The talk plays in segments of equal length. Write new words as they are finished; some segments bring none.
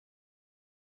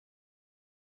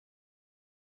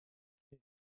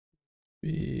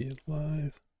Be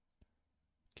live.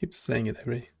 Keep saying it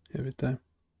every time.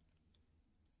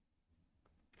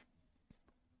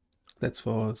 That's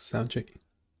for sound checking.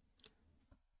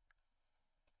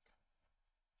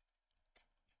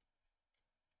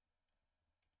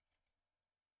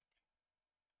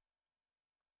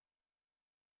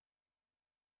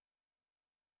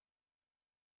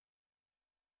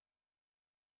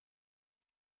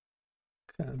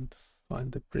 Can't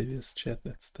find the previous chat.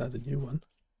 Let's start a new one.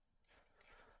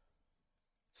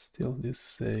 Still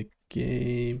this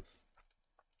game,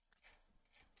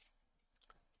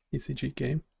 ECG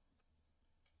game.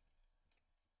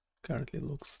 Currently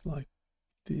looks like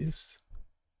this.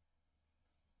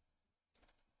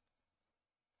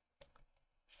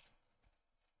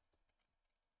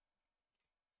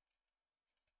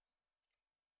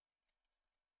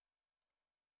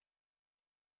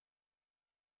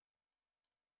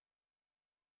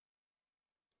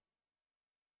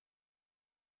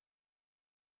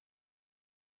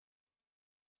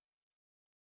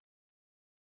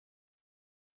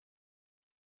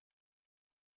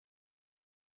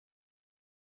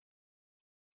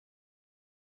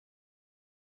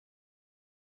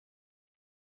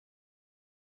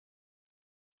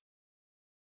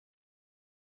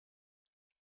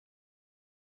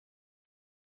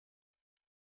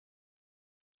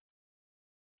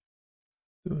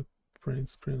 Do a print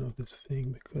screen of this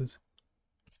thing because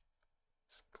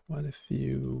there's quite a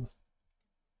few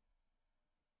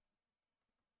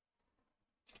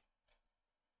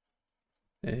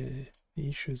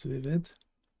issues with it.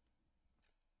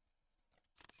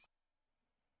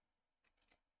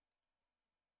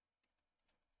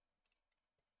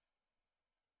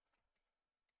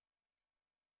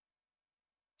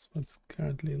 So what it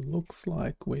currently looks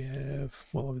like, we have,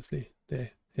 well, obviously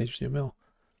the HTML,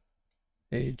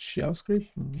 JavaScript,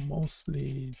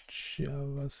 mostly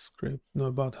JavaScript, no,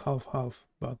 about half,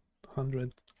 about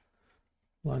 100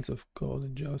 lines of code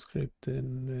in JavaScript.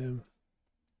 And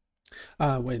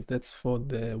wait, that's for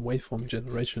the waveform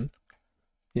generation.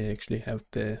 You actually have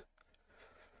the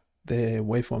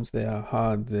waveforms, they are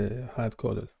hard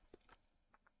coded.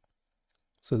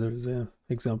 So there is an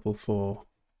example for,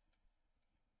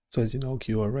 so as you know,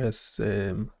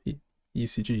 QRS,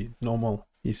 ECG, normal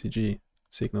ECG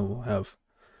signal will have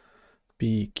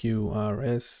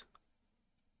BQRS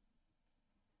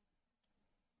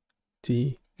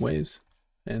T waves,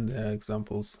 and there are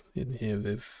examples in here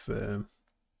with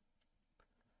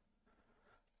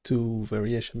two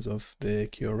variations of the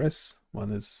QRS.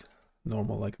 One is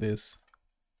normal like this,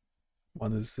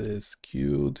 one is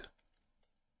skewed.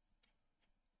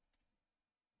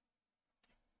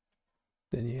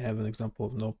 Then you have an example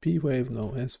of no P wave,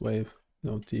 no S wave,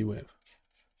 no T wave.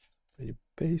 Pretty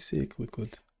basic. We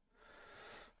could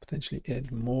potentially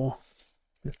add more.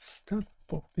 Let's start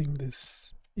popping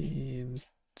this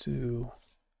into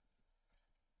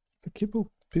the people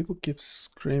keep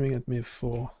screaming at me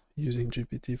for using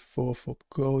GPT-4 for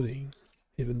coding,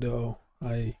 even though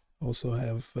I also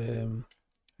have a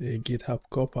GitHub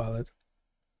Copilot.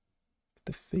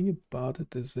 The thing about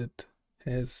it is it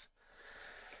has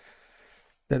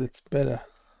that it's better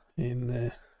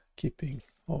in keeping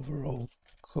overall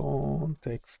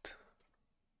context.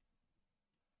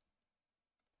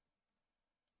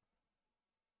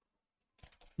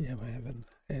 Yeah, we have an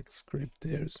add script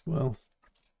there as well,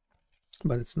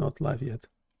 but it's not live yet.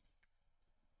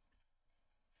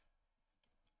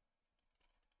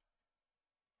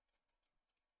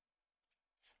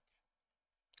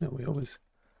 Now we always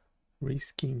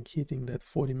risking hitting that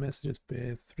 40 messages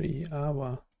per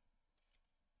 3-hour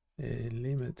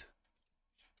limit.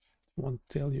 Won't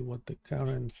tell you what the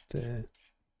current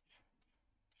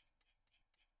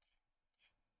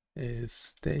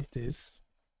state is,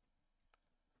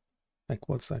 like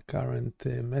what's our current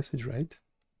message rate.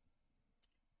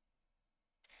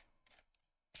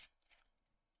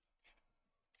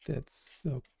 That's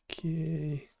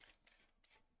okay.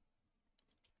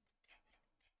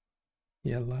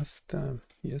 Yeah,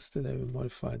 yesterday we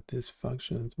modified this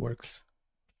function. It works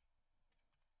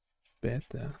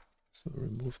better, so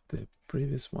remove the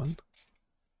previous one.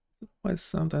 Why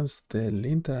sometimes the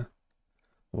linter,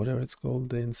 whatever it's called,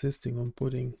 they're insisting on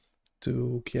putting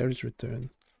 2 carriage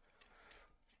returns,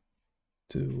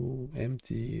 2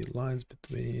 empty lines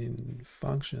between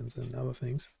functions and other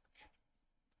things.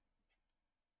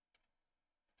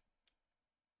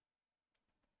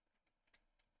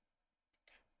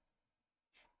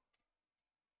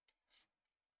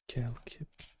 Calc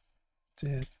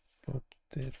that, pop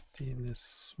that in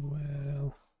as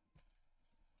well.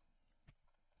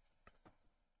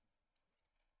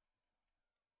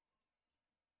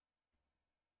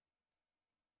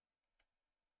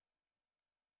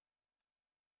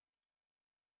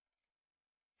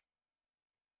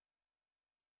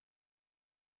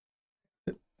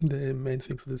 the main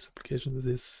thing for this application is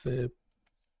this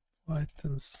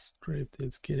Python script.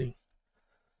 It's getting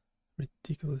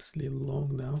ridiculously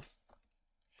long now.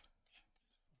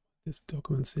 This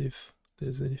document, see if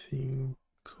there's anything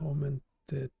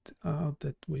commented out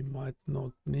that we might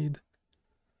not need.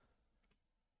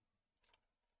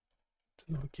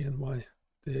 To know again why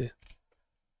the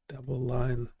double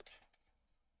line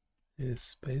is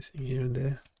spacing here and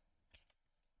there.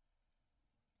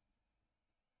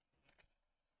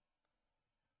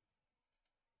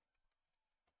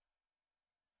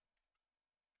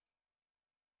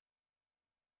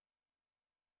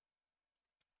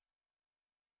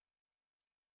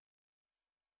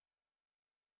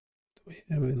 We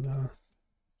have in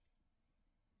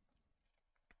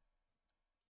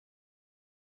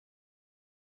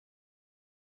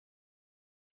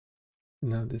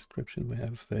now description we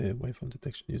have waveform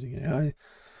detection using AI.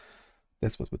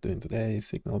 That's what we're doing today.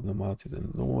 Signal abnormalities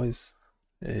and noise.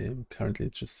 Currently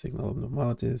it's just signal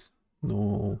abnormalities,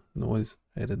 no noise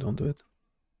added onto it.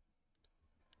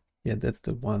 Yeah, that's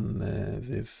the one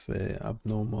with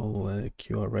abnormal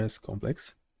QRS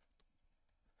complex.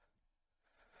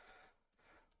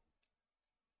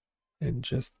 And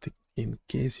just in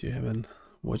case you haven't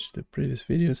watched the previous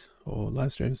videos or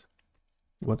live streams,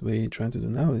 what we're trying to do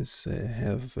now is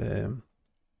have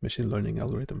machine learning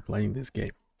algorithm playing this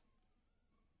game.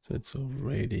 So it's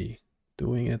already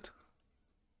doing it,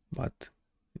 but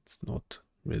it's not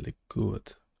really good.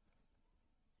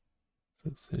 So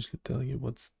it's essentially telling you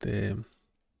what's the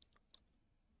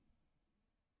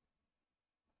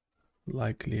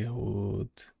likelihood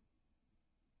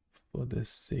for the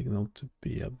signal to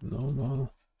be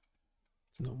abnormal.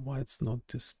 I don't know why it's not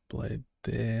displayed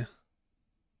there.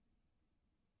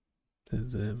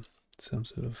 There's some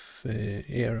sort of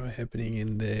error happening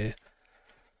in the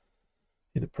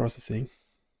processing.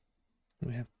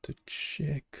 We have to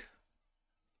check.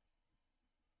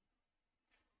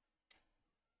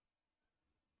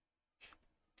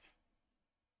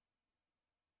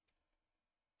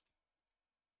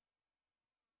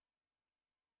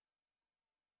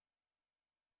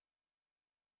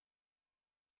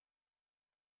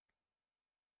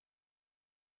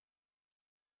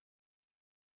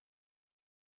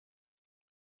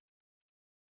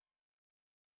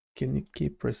 Can you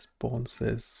keep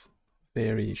responses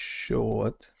very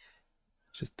short?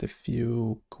 Just a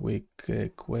few quick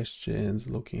questions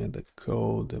looking at the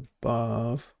code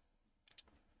above.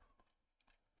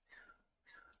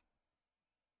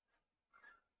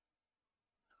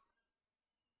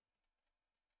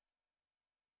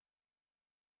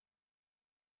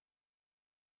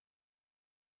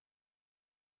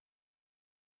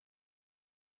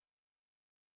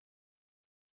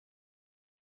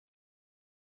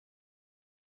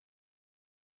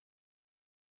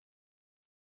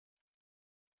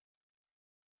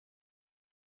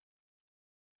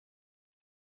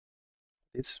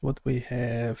 This is what we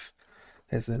have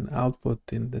as an output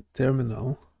in the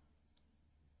terminal.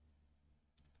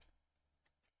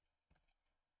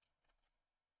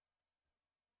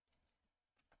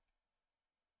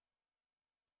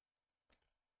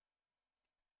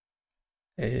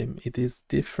 It is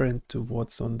different to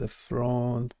what's on the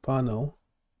front panel.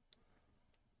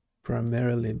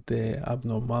 Primarily the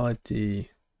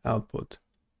abnormality output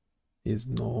is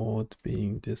not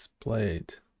being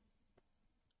displayed.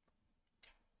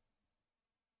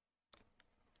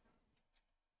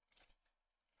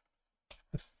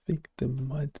 I think there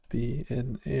might be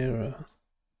an error.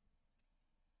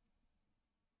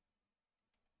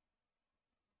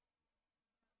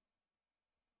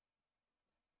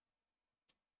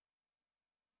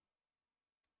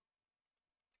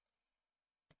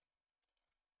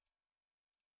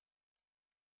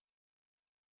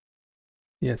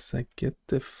 Yes, I get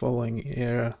the following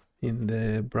error in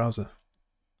the browser.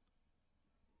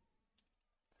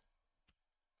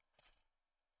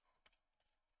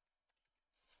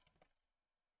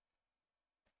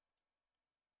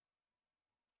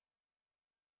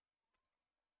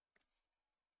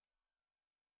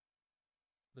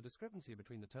 The discrepancy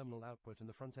between the terminal output and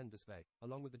the front-end display,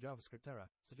 along with the JavaScript error,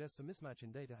 suggests a mismatch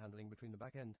in data handling between the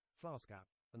back-end, Flask app,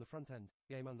 and the front-end,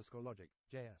 game_logic,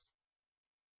 JS.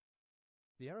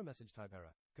 The error message type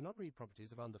error cannot read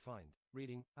properties of undefined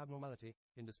reading abnormality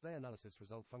in display analysis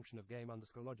result function of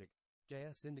game_logic.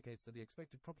 JS indicates that the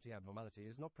expected property abnormality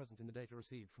is not present in the data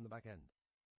received from the back-end.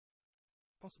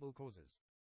 Possible causes.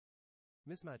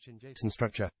 Mismatch in JSON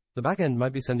structure. The back-end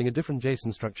might be sending a different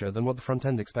JSON structure than what the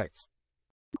front-end expects.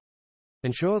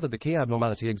 Ensure that the key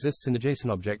abnormality exists in the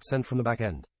JSON object sent from the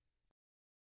back-end.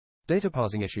 Data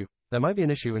parsing issue. There might be an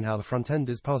issue in how the front-end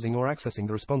is parsing or accessing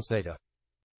the response data.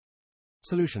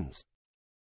 Solutions.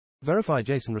 Verify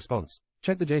JSON response.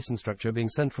 Check the JSON structure being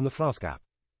sent from the Flask app.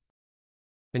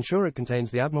 Ensure it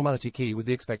contains the abnormality key with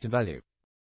the expected value.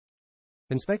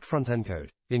 Inspect front-end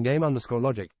code, in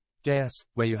game_logic, JS,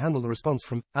 where you handle the response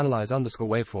from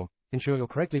analyze_waveform. Ensure you're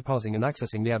correctly parsing and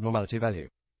accessing the abnormality value.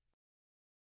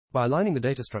 By aligning the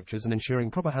data structures and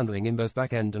ensuring proper handling in both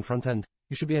back-end and front-end,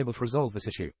 you should be able to resolve this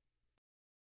issue.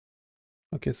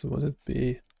 Okay, so would it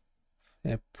be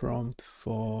a prompt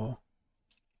for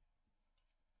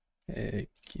a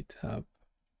GitHub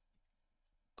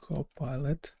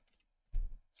Copilot?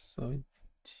 So in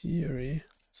theory,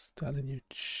 start a new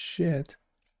chat.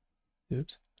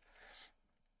 Oops.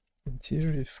 In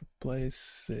theory, if you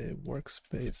place a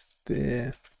workspace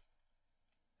there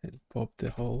and pop the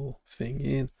whole thing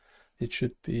in, it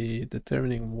should be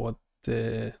determining what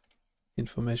the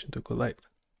information to collect,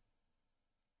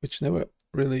 which never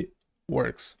really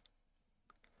works.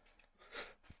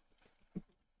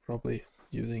 Probably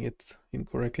using it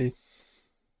incorrectly.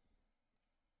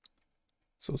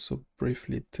 So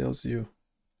briefly it tells you,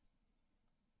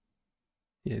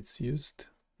 yeah, it's used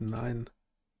 9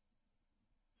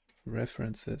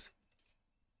 references.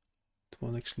 It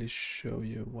won't actually show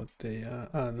you what they are.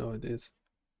 Ah, no, it is.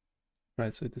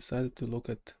 Right, so it decided to look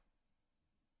at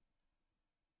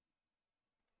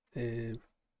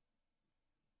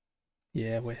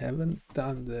yeah, we haven't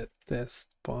done the test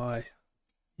by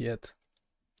yet.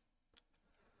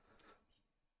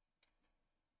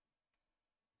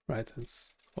 Right,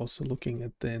 it's also looking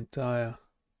at the entire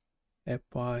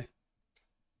API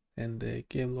and the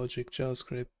game logic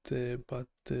JavaScript, but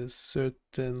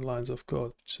certain lines of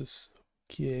code, which is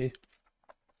okay.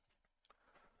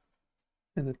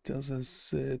 And it tells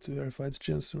us to verify the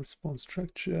JSON response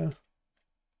structure.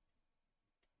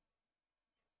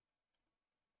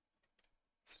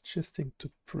 Suggesting to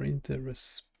print a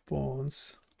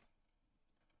response.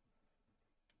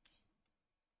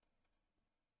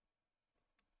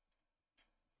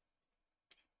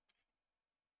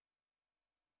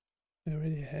 I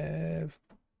already have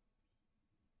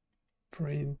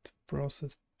print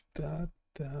process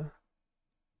data.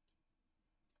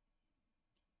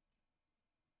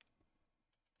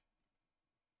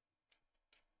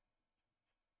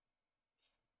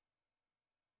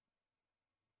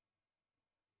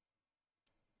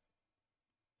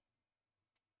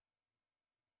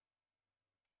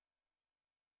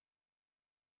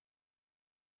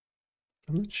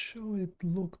 I'm not sure it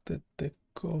looked at the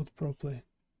code properly.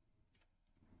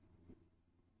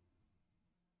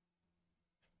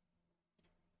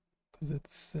 Because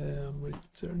it's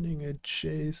returning a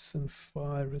JSON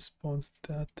file response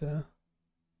data.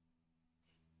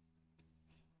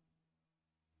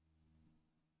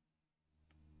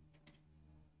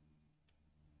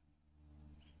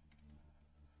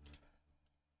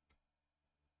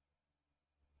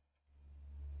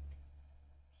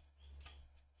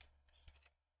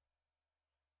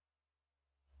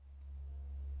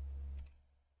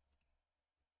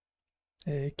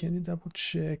 Hey, can you double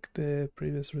check the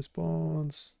previous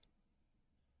response?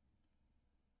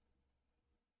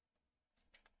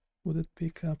 Would it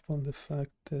pick up on the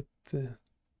fact that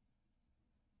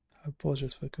I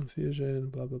apologize for confusion,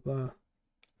 blah blah blah.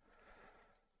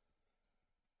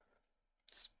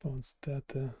 Response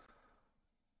data.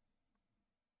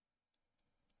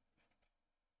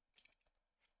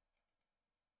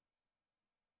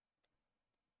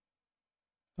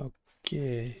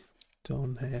 Okay,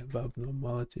 don't have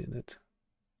abnormality in it.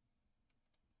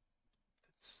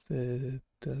 It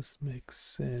does make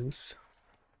sense.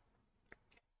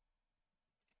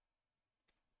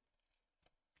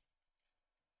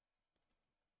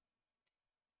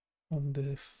 On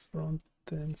the front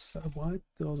end side, why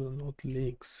those are not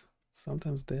links?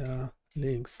 Sometimes they are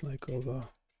links, like over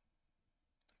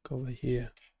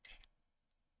here.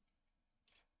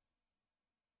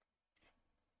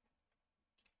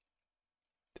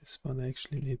 This one I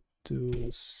actually need to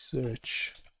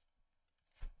search.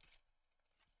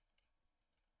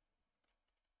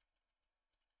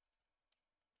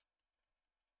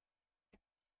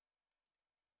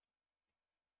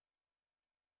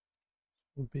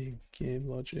 Being game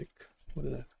logic. What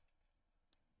did I?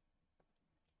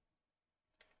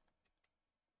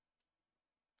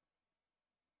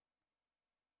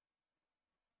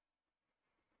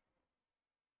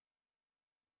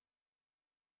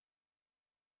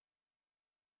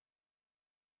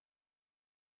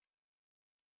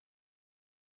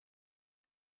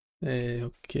 Hey,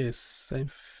 okay, same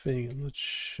thing. I'm not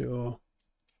sure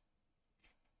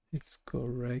it's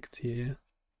correct here.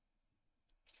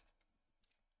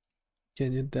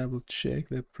 Can you double check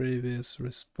the previous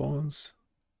response?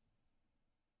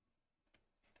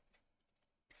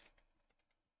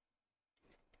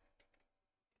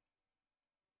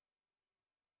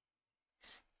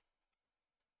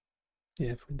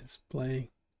 Yeah, for displaying.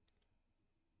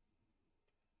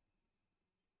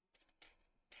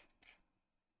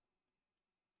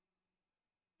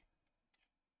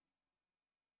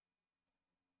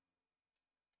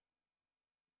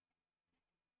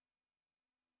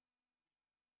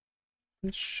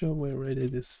 Pretty sure we're already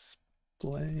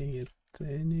displaying it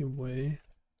anyway.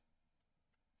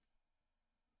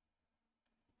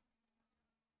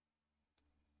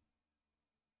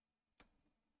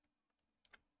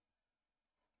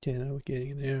 Okay, now we're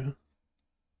getting an error.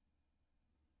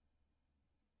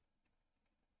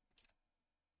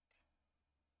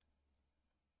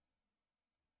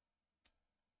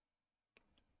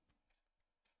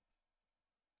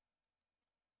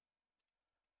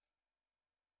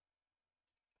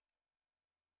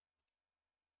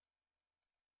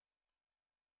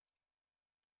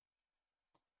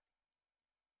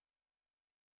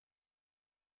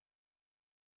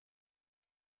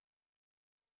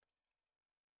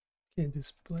 Okay,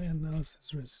 display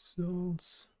analysis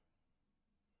results.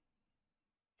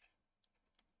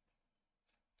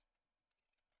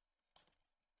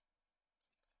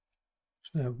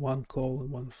 Should have one call and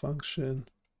one function.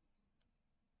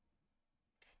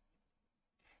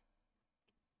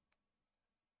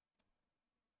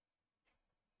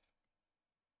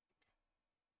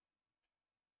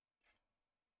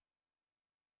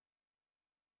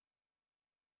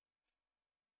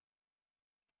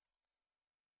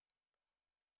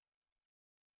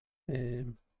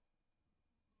 Um,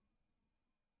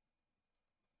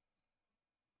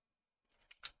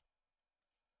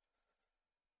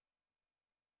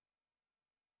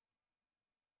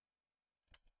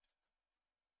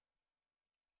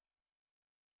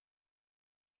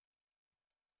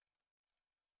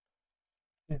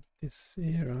 and this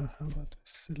error, how about we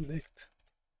select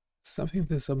something,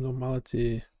 this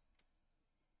abnormality.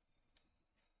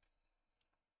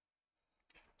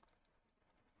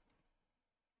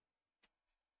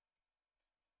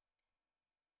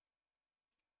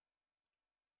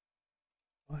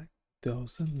 Why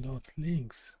those are not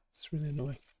links? It's really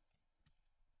annoying.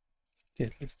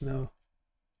 Okay, let's now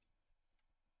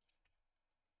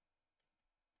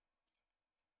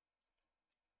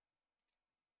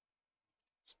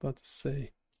it's about to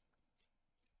say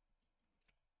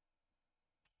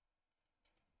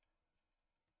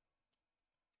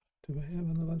do I have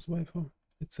analyzed waveform?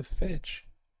 It's a fetch.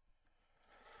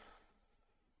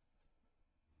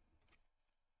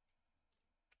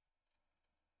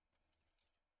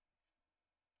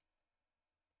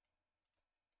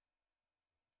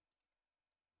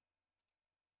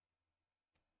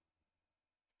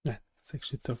 It's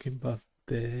actually talking about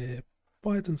the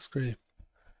Python script.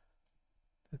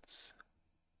 That's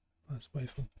last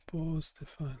waveform pause,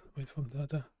 define waveform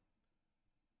data.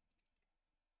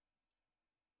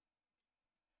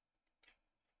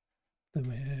 Then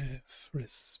we have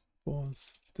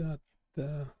response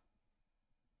data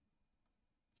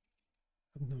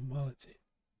abnormality.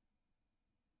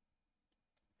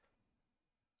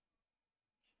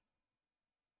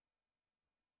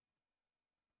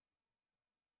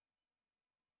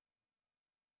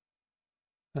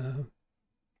 Uh,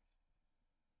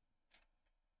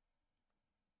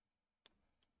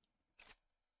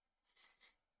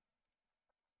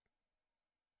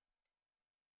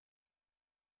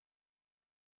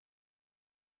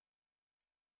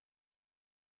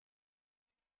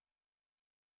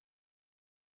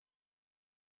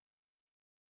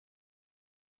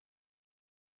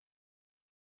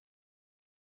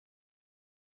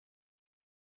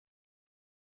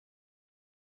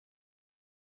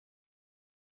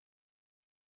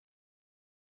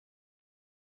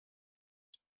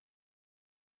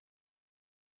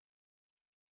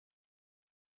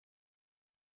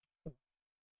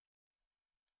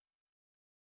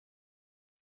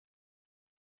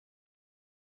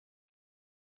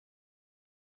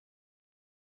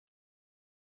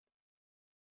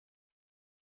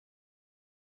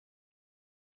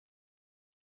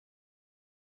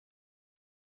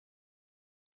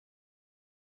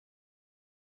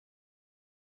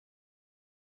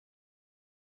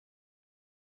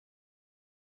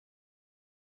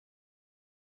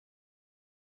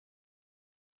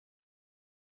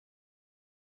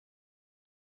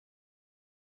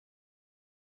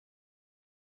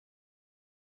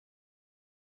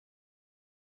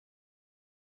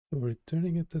 so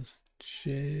returning it as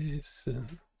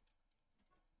JSON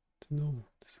to know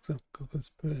this example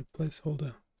is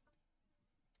placeholder.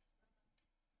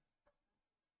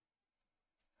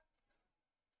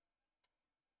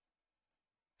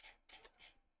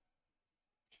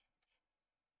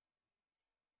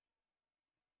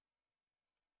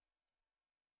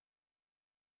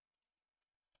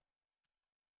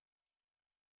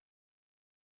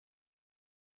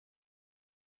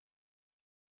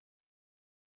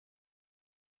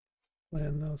 Play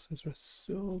analysis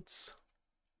results.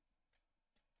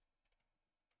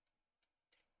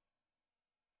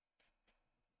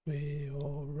 We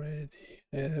already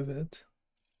have it.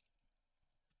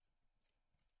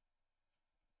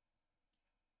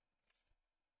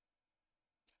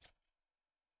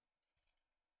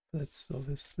 That's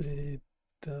obviously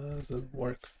doesn't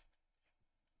work.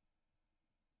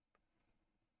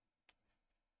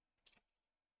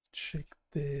 Check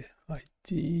the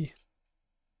ID.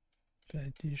 The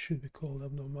ID should be called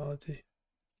abnormality.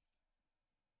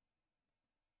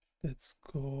 That's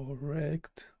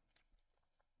correct.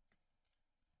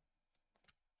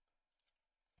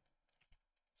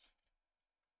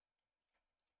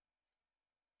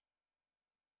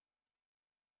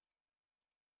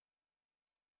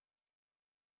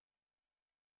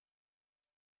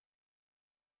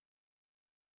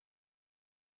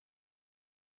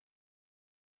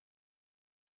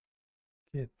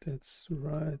 Yeah, that's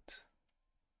right.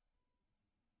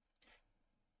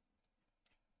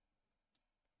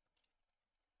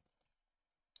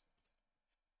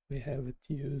 We have it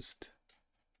used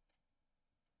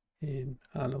in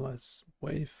analyze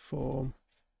waveform.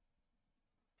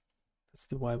 That's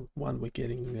the one we're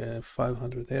getting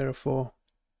 500 error for.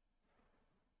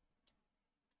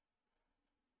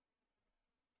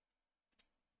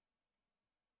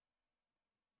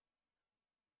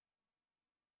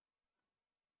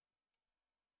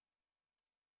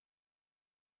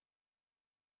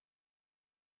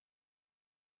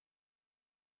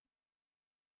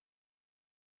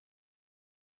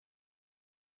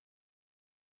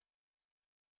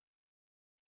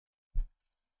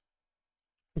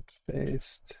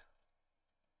 Based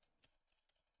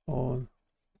on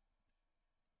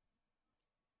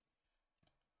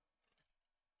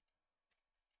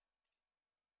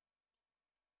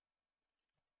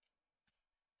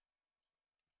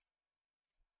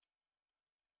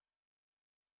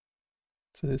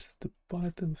so this is the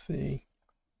Python thing.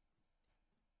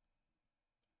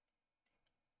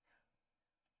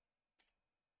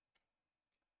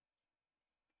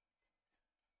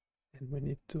 And we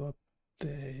need to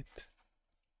update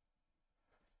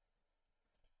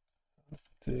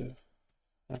to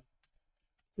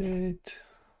update.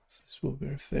 So this will be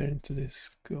referring to this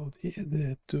code here,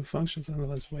 the two functions,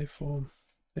 analyze waveform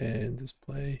and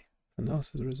display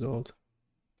analysis result.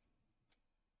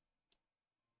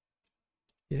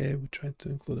 Yeah, we tried to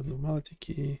include a abnormality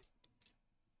key.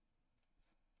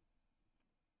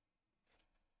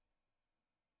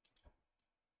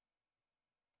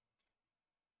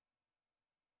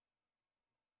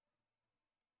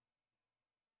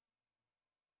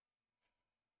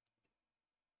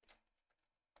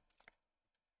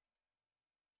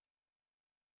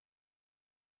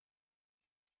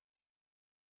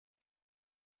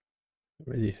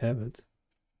 Already have it.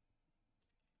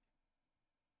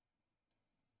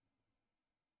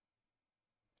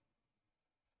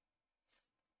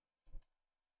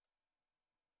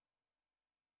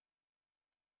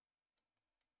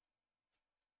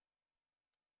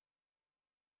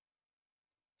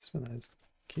 This one is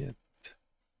get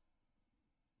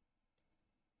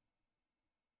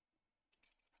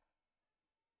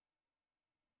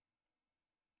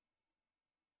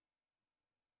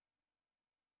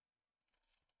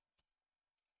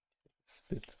it's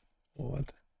a bit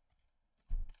odd.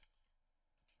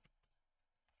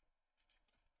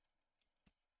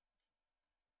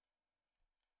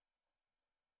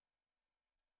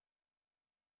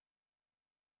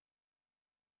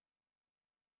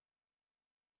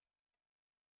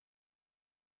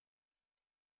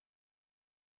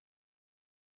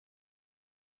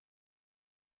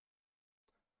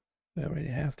 We already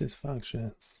have these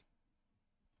functions.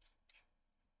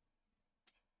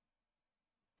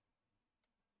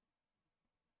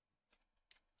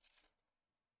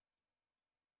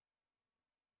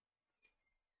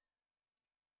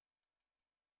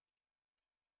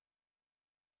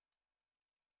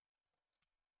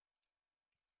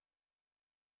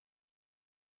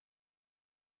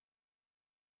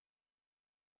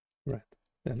 Right,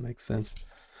 that makes sense.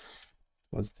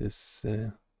 Was this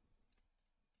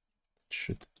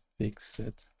should fix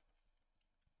it?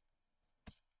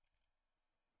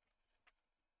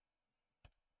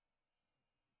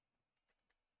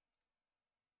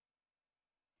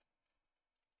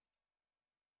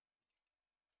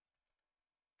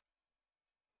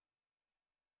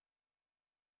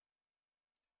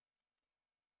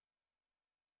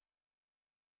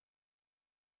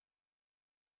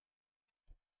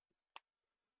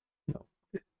 No,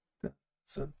 it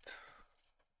doesn't.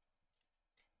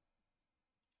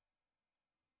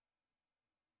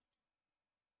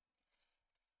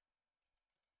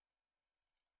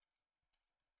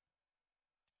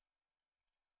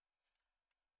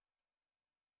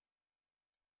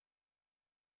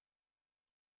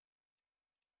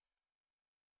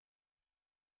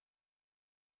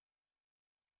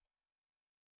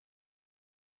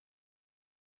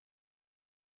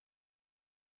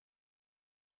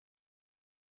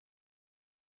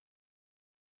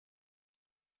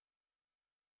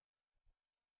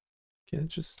 Can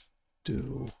just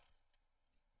do,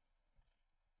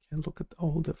 can look at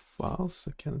all the files.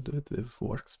 I can do it with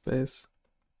workspace.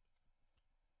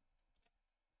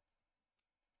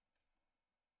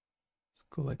 It's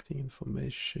collecting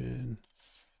information.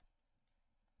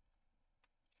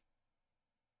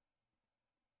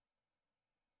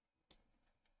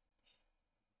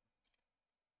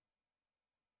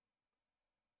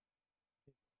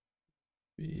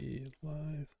 Be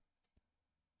live.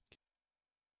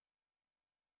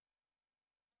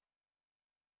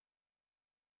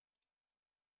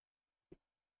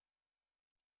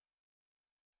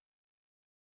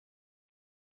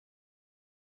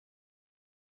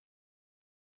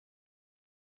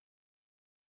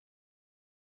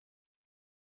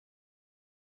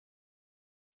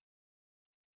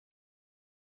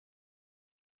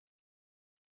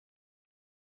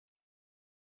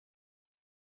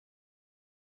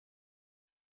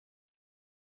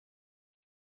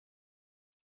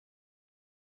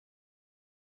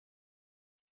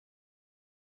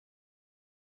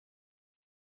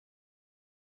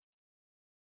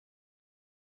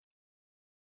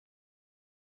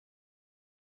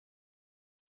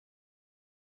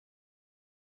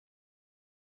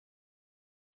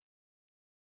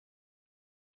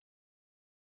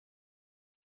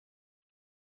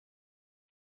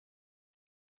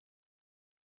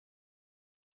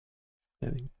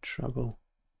 Having trouble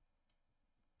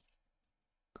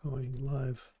going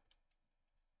live.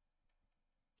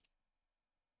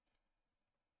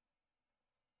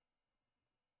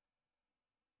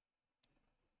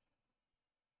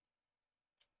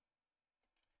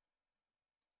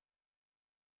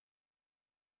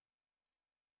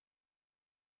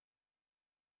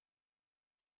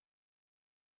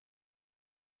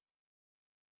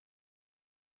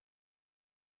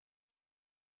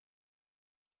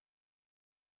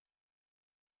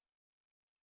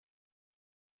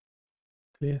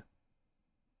 Clear.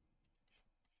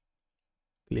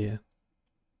 Clear.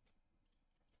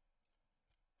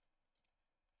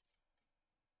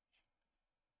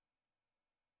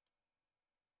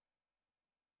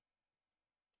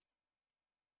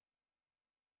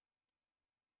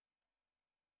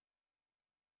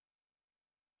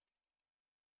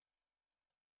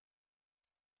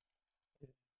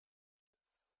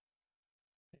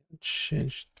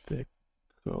 Changed the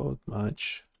code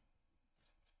much.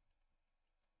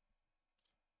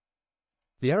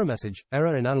 The error message,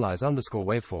 error in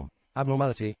analyze_waveform,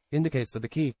 abnormality, indicates that the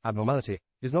key, abnormality,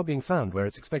 is not being found where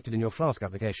it's expected in your Flask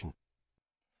application.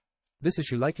 This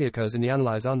issue likely occurs in the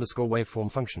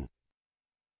analyze_waveform function.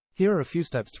 Here are a few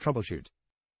steps to troubleshoot.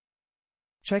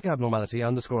 Check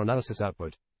abnormality_analysis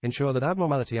output. Ensure that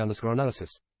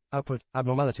abnormality_analysis output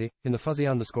abnormality in the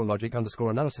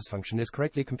fuzzy_logic_analysis function is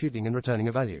correctly computing and returning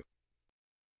a value.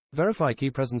 Verify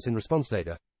key presence in response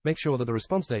data. Make sure that the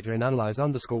response data in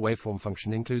analyze_waveform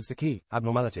function includes the key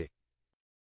abnormality.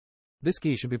 This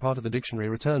key should be part of the dictionary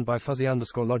returned by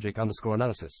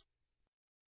fuzzy_logic_analysis.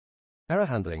 Error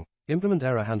handling. Implement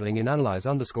error handling in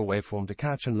analyze_waveform to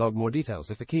catch and log more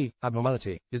details if the key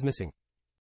abnormality is missing.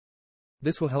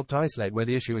 This will help to isolate where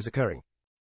the issue is occurring.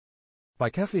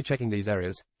 By carefully checking these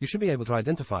areas, you should be able to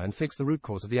identify and fix the root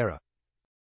cause of the error.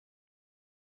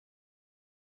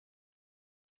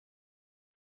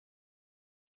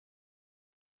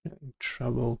 Having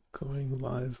trouble going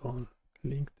live on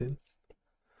LinkedIn.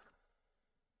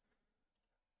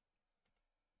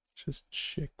 Just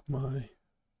check my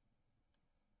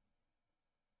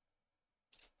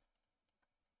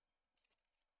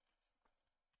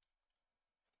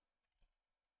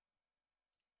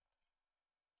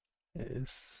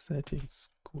settings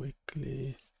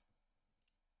quickly.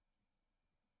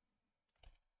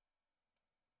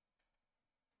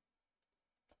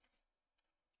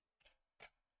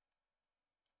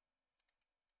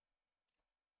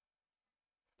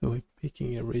 So we're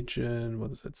picking a region,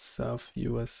 what is that, South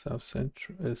US,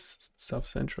 South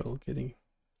Central, getting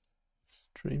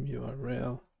stream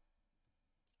URL.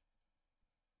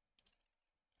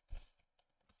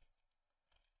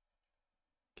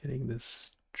 Getting the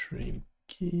stream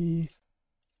key.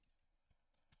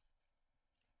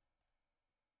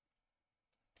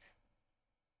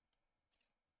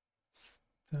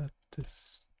 Start the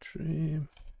stream.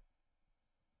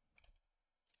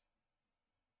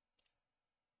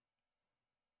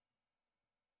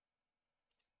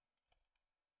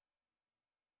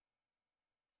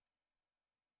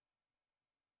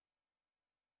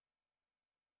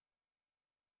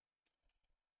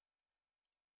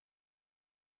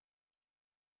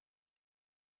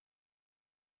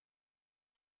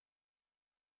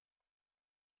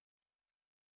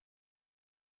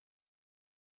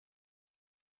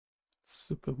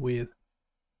 Super weird.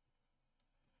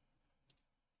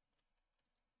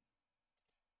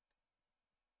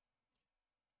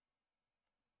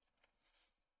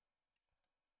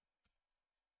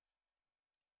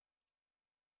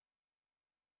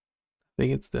 I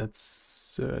think it's that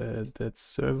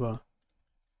server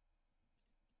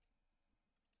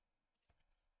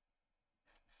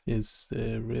is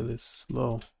really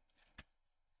slow.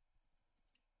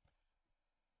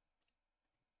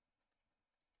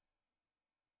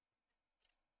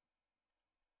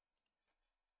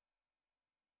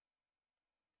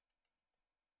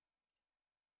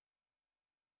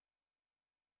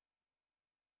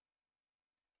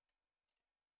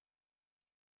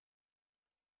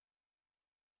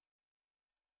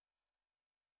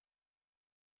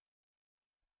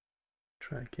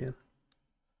 Try again.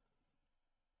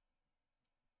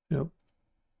 Yep.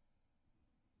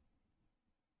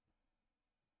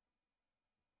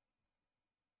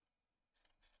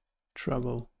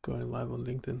 Trouble going live on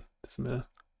LinkedIn this minute.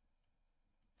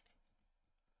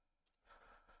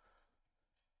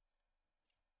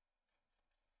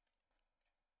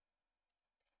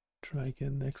 Try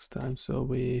again next time. So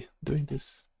we doing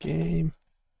this game,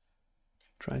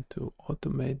 trying to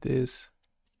automate this,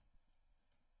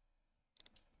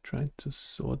 trying to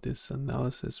sort this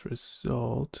analysis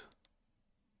result.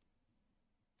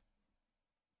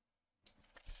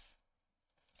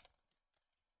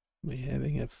 We're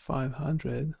having a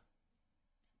 500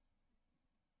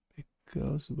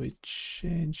 because we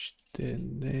changed the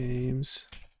names.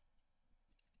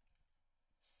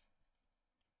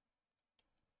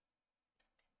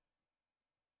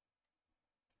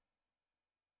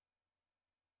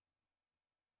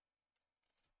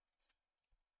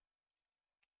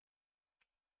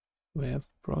 We have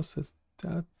processed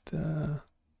data.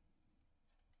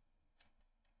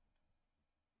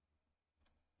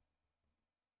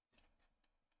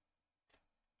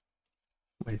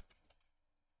 Wait,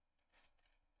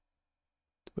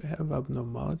 we have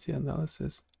abnormality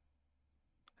analysis.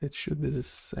 It should be the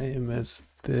same as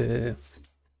the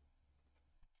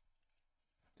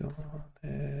don't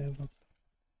have.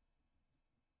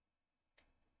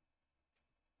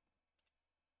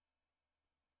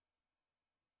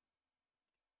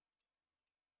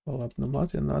 Well,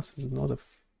 abnormality analysis is not a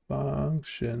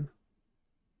function.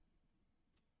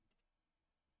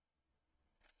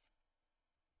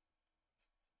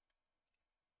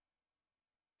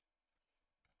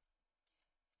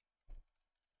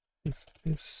 Is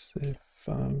this a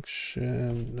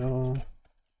function? No.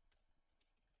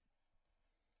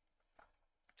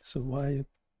 So why are you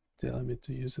telling me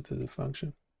to use it as a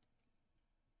function?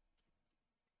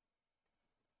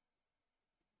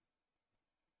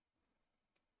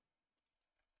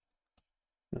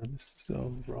 No, this is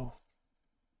all wrong.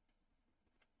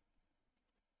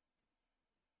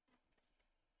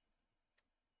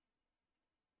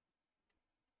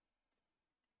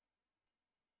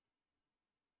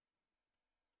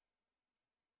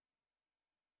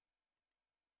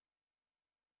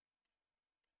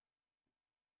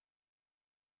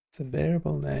 It's a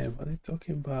variable name. What are you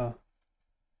talking about?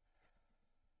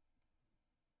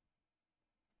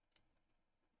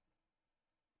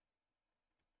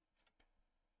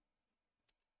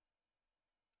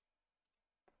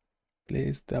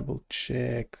 Please double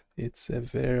check. It's a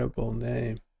variable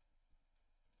name.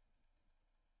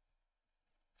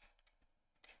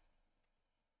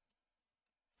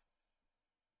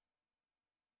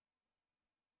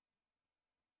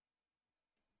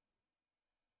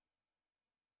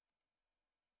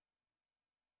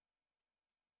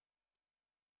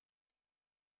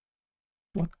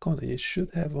 What context? You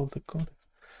should have all the context.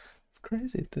 It's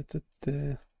crazy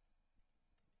that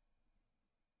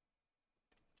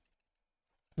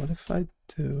what if I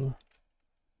do?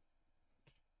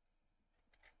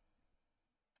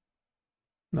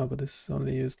 No, but this is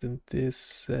only used in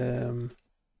this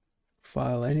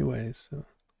file anyway, so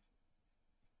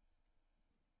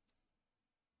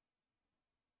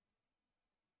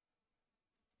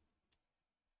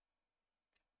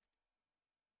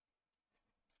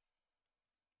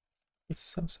it's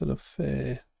some sort of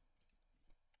a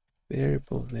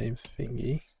variable name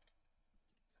thingy.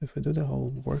 So if we do the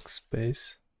whole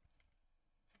workspace,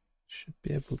 should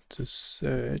be able to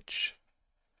search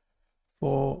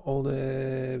for all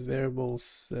the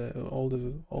variables, all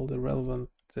the relevant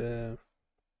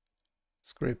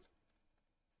script.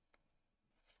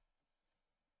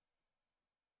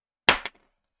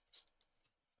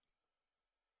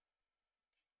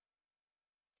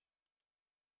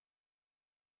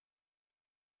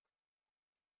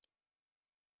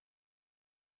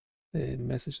 The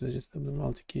message register of the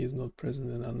multi-key is not present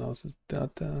in analysis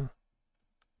data.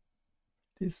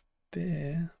 this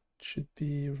there should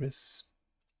be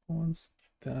response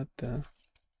data.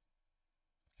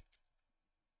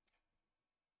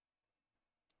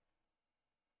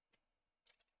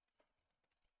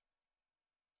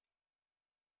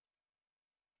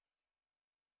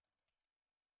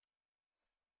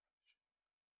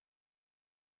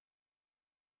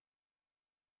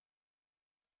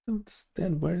 I don't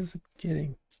understand, where is it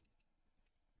getting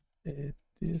it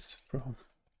is from?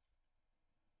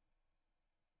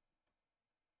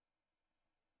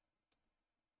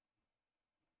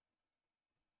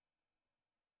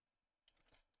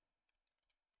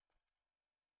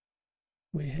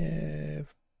 We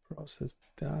have process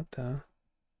data.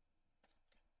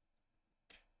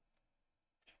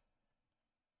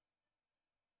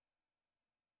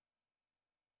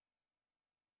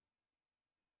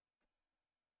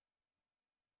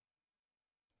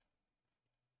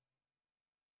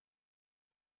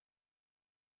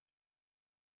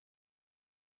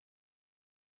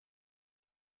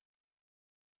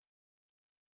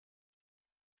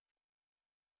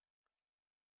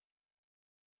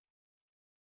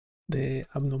 The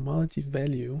abnormality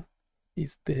value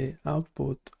is the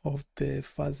output of the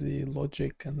fuzzy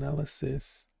logic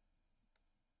analysis.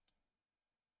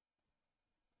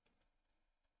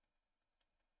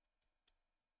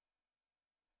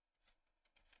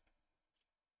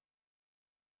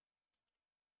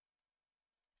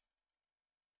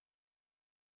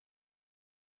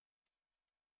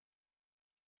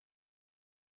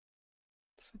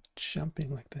 It's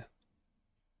jumping like that.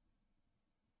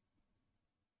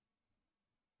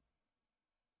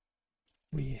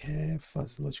 We have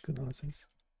fuzzy logic analysis.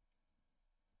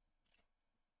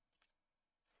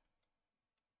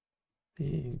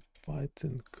 In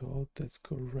Python code, that's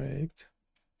correct.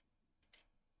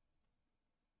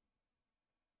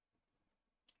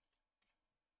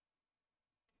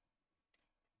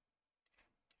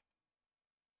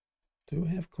 Do we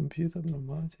have compute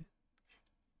abnormality?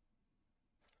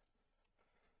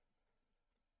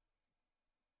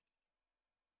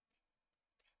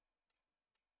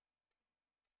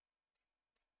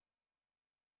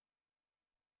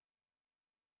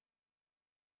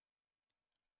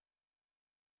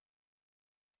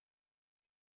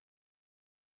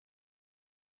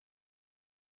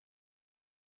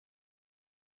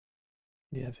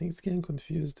 Yeah, I think it's getting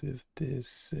confused with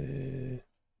this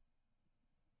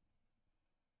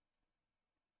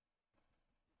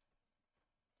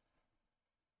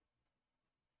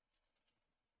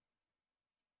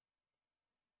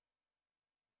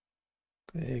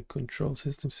a control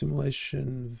system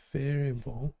simulation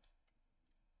variable.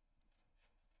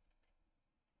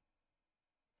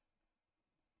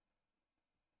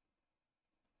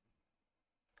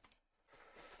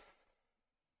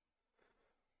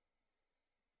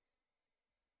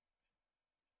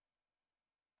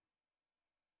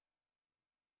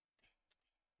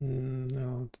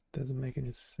 No, that doesn't make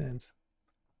any sense.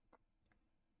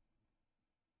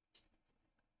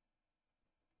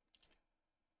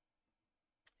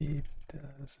 It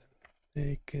doesn't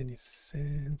make any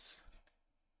sense.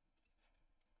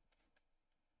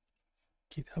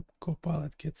 GitHub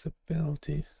Copilot gets a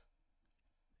penalty.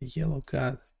 A yellow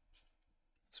card.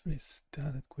 Let's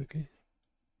restart it quickly.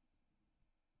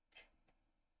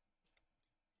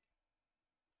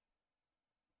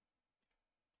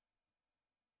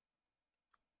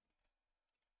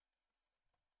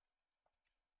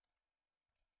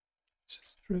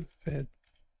 Just revert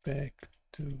back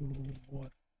to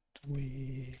what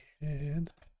we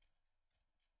had.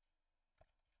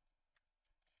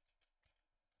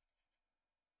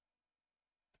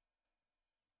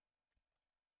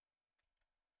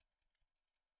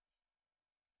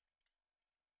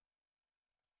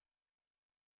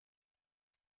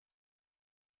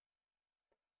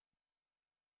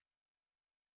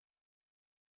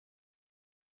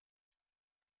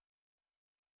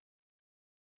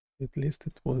 At least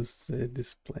it was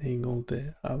displaying all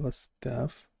the other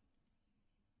stuff.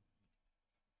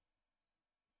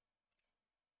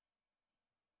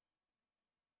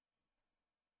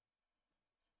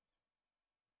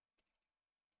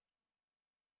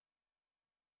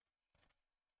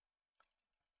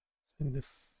 So in the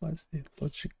fuzzy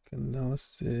logic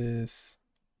analysis,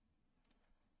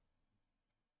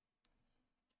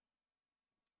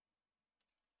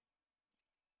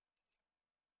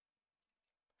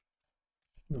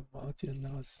 normality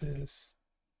analysis,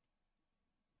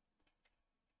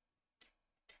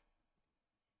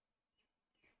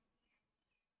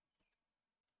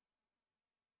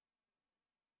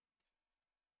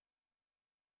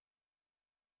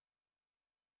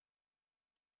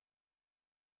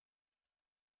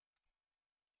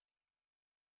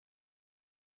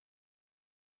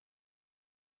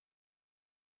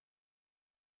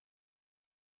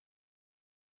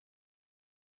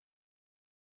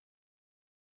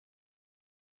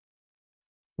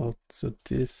 Well, so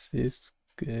this is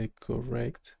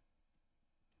correct.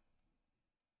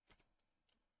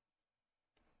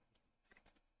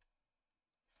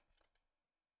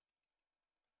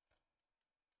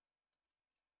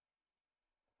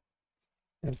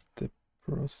 At the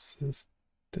process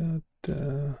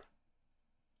data.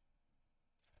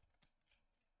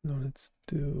 Now let's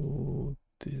do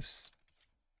this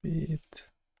bit.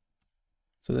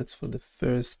 So that's for the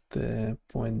first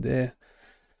point there.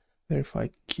 Verify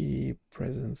key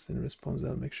presence in response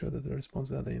data. Make sure that the response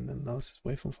data in the analysis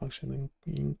waveform function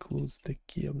includes the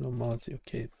key abnormality.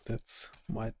 Okay, that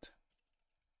might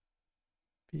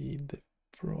be the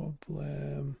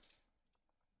problem.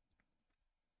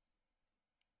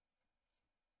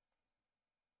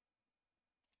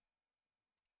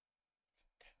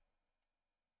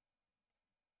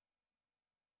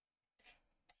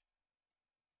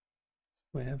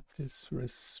 We have this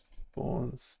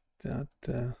response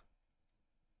data.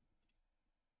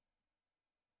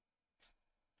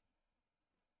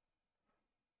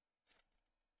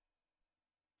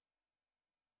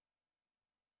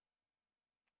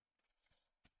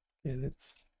 Okay,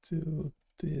 let's do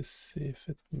this, see if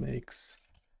it makes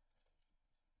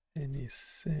any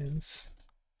sense.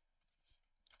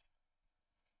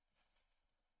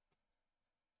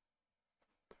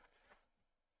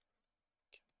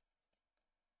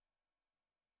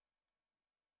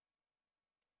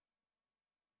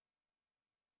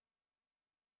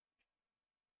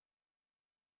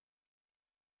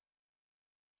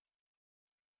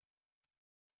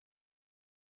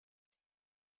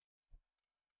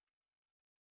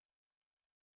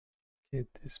 Okay,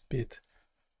 this bit.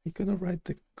 We're gonna write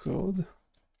the code.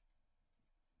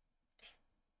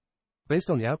 Based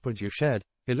on the output you shared,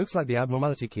 it looks like the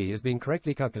abnormality key is being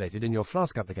correctly calculated in your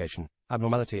Flask application.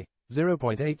 Abnormality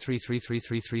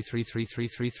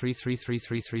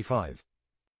 0.8333333333333335.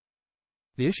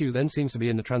 The issue then seems to be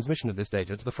in the transmission of this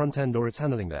data to the front end or its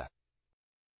handling there.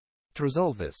 To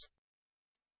resolve this,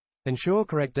 ensure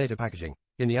correct data packaging.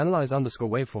 In the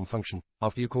analyze_waveform function,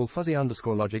 after you call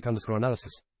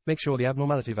fuzzy_logic_analysis, make sure the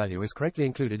abnormality value is correctly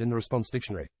included in the response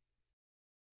dictionary.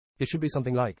 It should be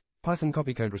something like Python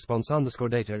copycode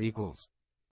response_data equals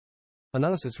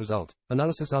analysis result,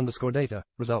 analysis_data,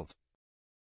 result. ...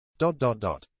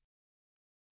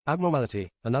 Abnormality,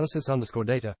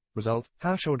 analysis_data, result,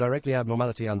 hash or directly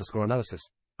abnormality_analysis,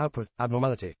 output,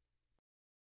 abnormality. ...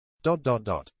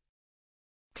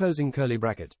 Closing curly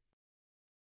bracket.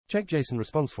 Check JSON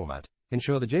response format.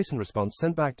 Ensure the JSON response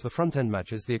sent back to the front end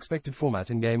matches the expected format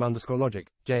in game_logic,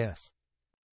 JS.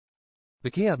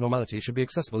 The key abnormality should be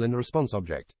accessible in the response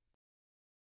object.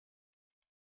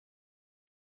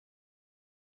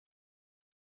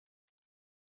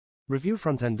 Review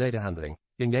front-end data handling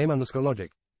in game_logic,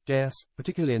 JS,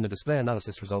 particularly in the display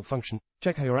analysis result function.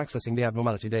 Check how you're accessing the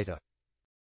abnormality data.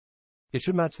 It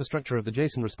should match the structure of the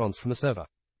JSON response from the server.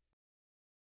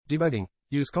 Debugging.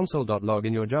 Use console.log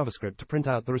in your JavaScript to print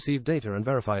out the received data and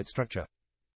verify its structure.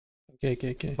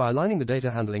 Okay. By aligning the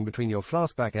data handling between your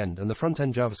Flask backend and the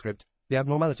front-end JavaScript, the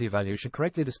abnormality value should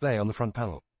correctly display on the front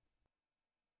panel.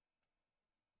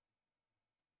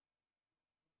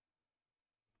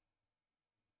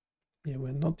 Yeah,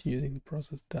 we're not using the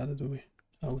process data, do we?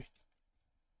 Are we?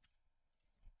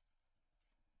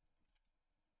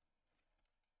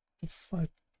 If I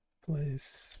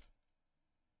place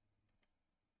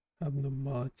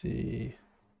abnormality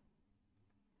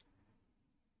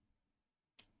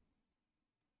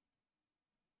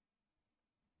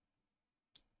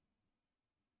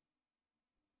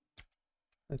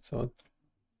that's odd.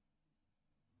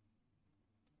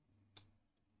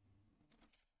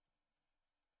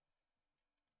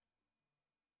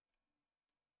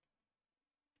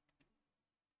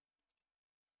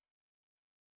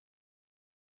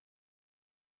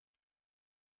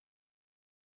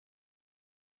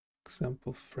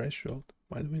 Example threshold.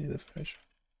 Why do we need a threshold?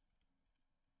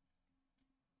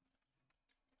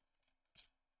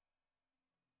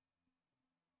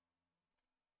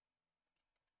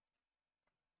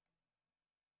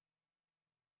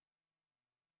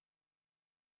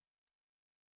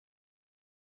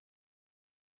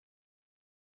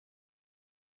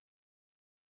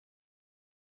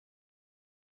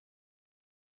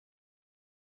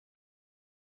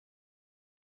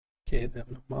 Okay, the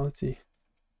abnormality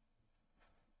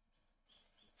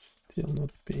still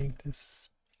not being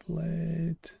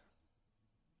displayed.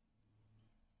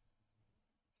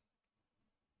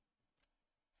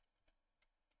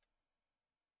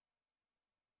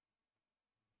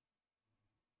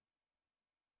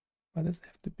 Why does it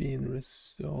have to be in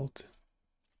result?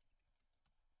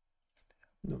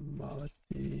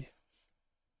 Abnormality.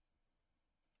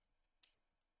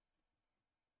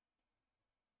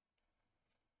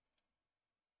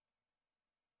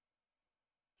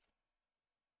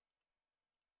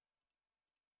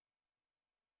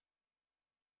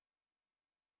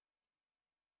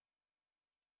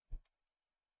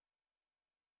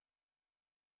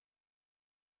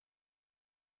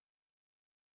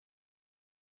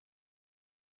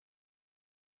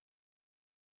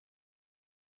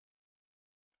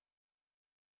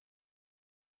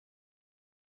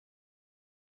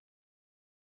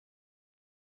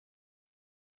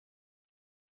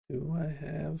 Do I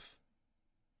have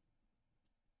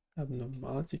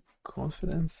abnormality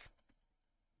confidence?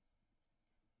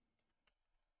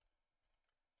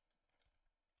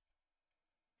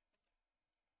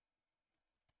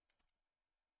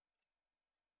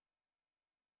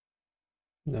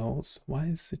 No, so why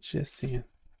is it suggesting it?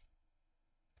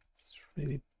 It's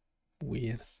really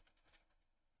weird.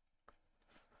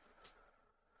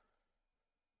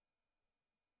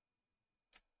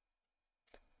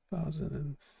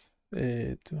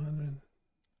 200.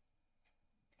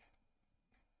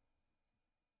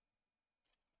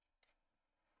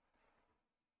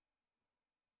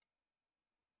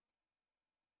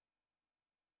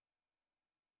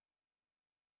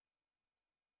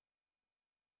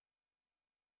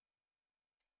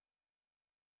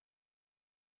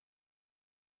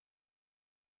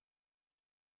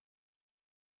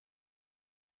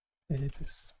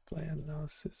 Display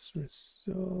analysis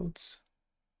results.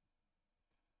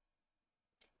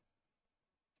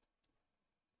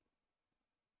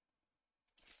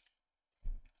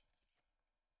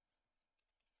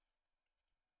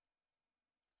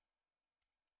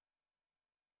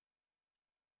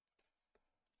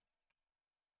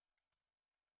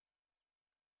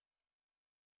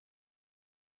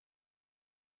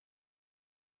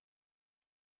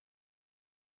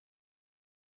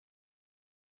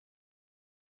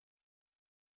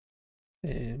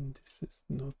 And this is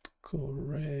not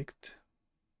correct.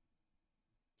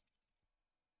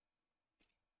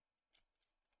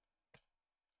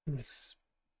 Response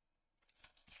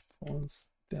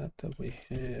data, we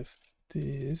have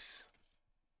this.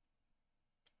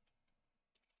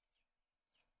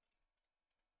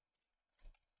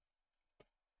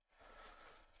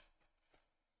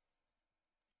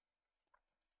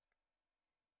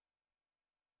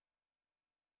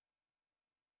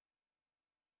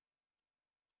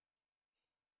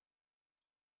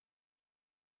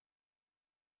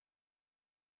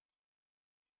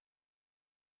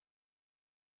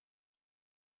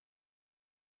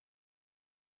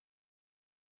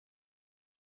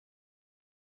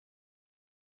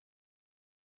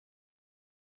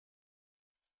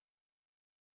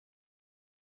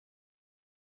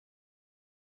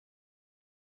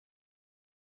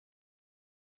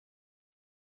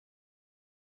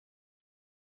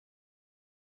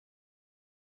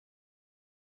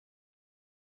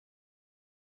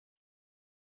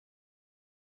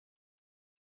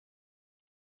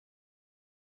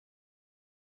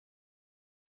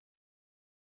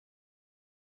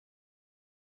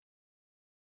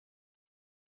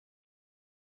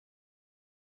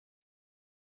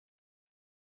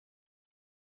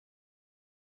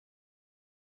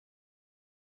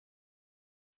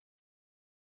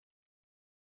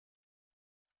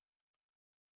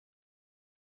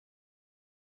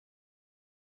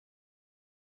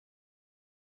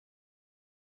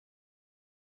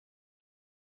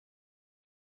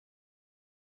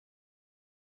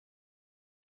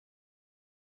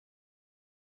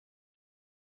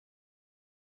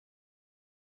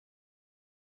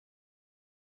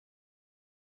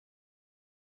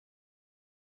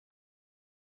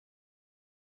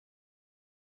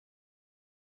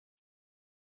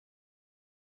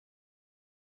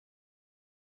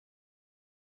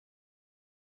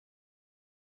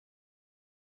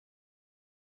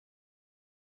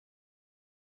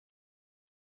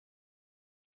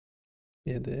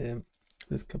 Yeah,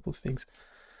 there's a couple of things.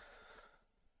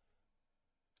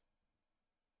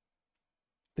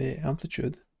 The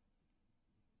amplitude,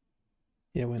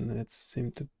 yeah, when it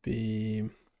seemed to be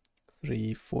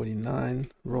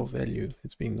 349 raw value,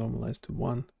 it's being normalized to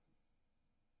 1.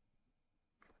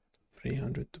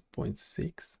 300 to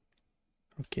 0.6.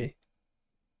 Okay.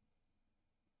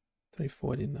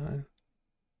 349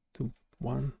 to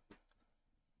 1.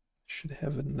 Should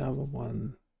have another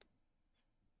one.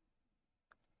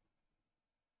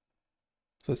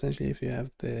 So essentially, if you have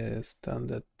the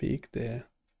standard peak there,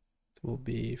 it will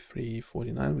be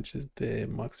 349, which is the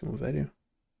maximum value.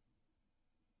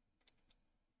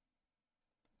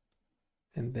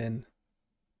 And then,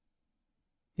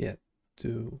 yeah,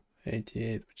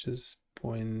 288, which is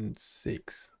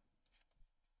 0.6.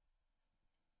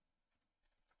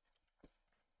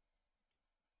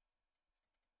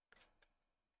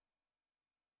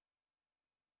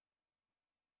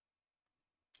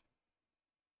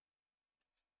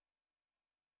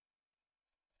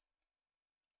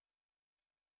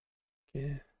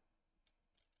 Okay.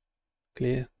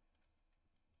 Clear.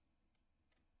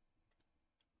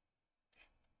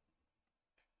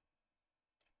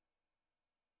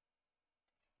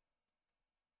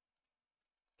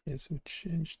 Okay, so we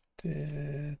changed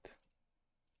that.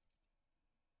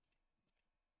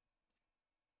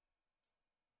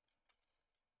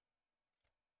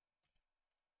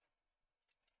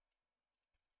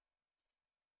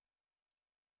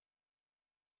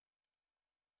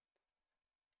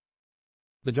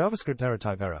 The JavaScript error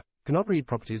type error cannot read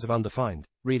properties of undefined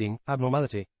reading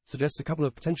abnormality suggests a couple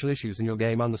of potential issues in your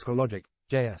game_logic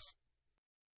JS.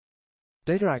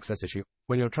 Data access issue.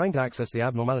 When you're trying to access the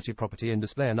abnormality property in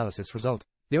display analysis result,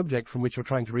 the object from which you're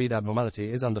trying to read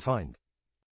abnormality is undefined.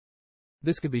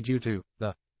 This could be due to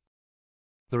the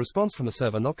response from the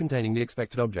server not containing the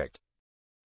expected object.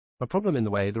 A problem in the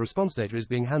way the response data is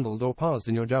being handled or parsed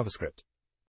in your JavaScript.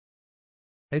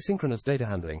 Asynchronous data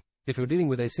handling. If you're dealing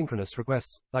with asynchronous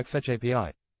requests, like Fetch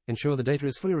API, ensure the data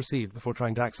is fully received before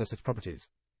trying to access its properties.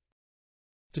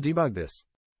 To debug this,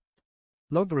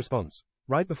 log the response.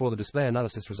 Right before the display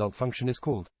analysis result function is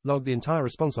called, log the entire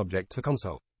response object to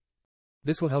console.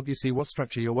 This will help you see what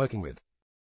structure you're working with.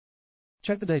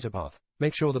 Check the data path.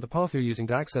 Make sure that the path you're using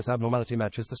to access abnormality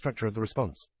matches the structure of the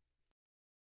response.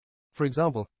 For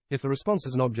example, if the response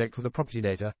is an object with a property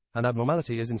data, and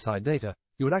abnormality is inside data,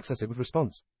 you would access it with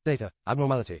response, data,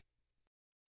 abnormality.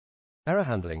 Error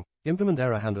handling. Implement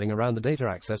error handling around the data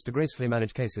access to gracefully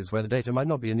manage cases where the data might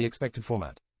not be in the expected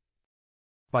format.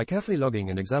 By carefully logging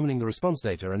and examining the response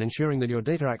data and ensuring that your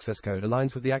data access code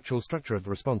aligns with the actual structure of the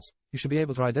response, you should be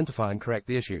able to identify and correct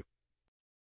the issue.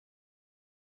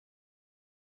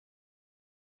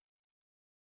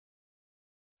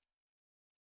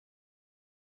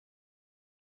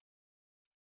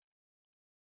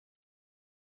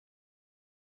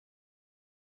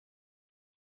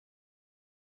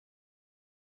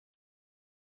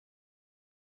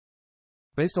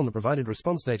 Based on the provided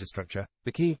response data structure,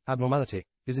 the key, abnormality,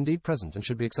 is indeed present and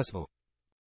should be accessible.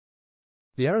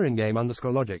 The error in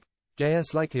game_logic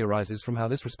JS likely arises from how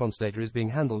this response data is being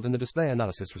handled in the display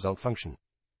analysis result function.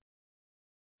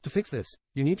 To fix this,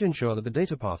 you need to ensure that the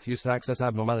data path used to access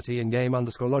abnormality in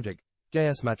game_logic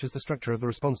JS matches the structure of the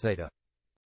response data.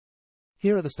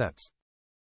 Here are the steps.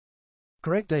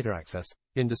 Correct data access.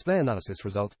 In display analysis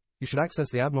result, you should access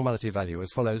the abnormality value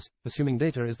as follows, assuming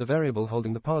data is the variable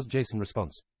holding the parsed JSON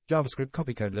response. JavaScript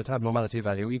copycodelet abnormality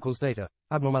value equals data,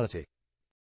 abnormality.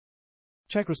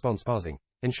 Check response parsing.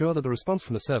 Ensure that the response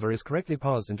from the server is correctly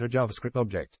parsed into a JavaScript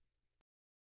object.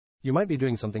 You might be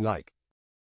doing something like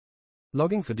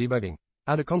logging for debugging.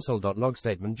 Add a console.log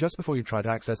statement just before you try to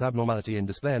access abnormality in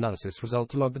display analysis result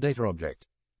to log the data object.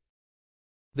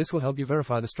 This will help you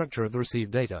verify the structure of the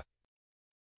received data.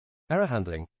 Error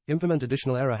handling. Implement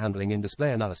additional error handling in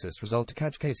display analysis result to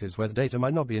catch cases where the data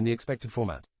might not be in the expected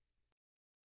format.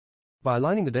 By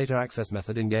aligning the data access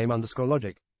method in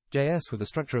game_logic JS with the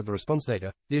structure of the response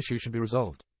data, the issue should be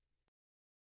resolved.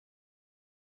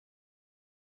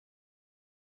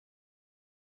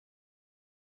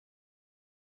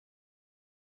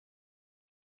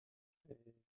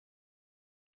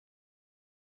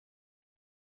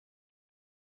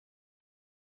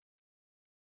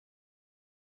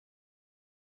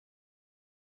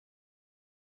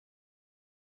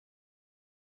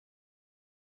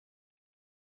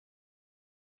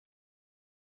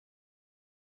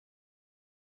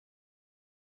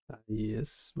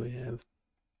 Yes, we have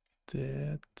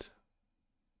that.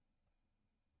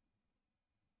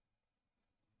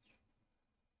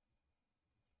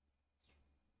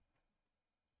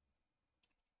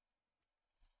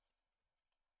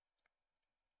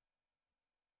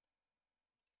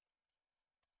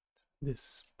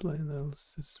 Display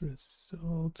analysis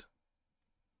result.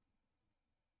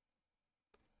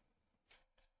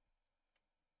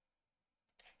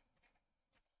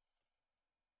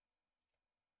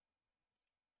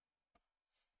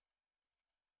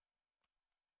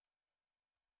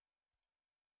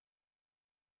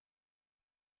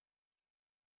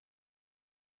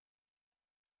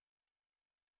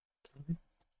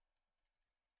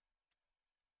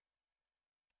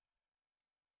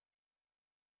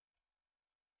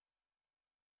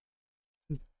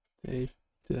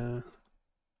 Data.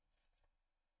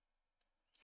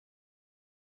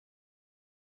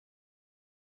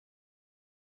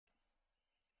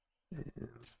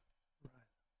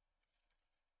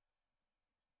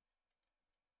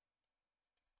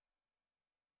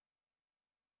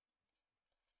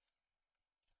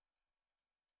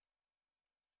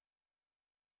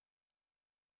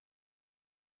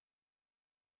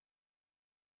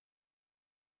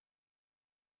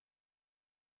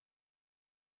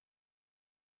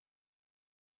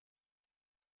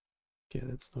 Okay,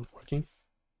 that's not working.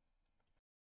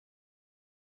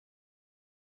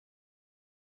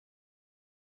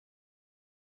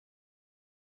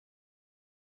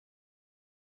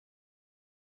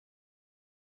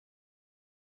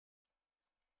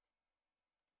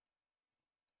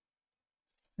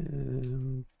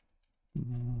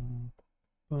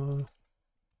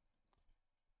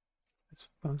 This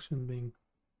function being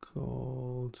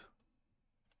called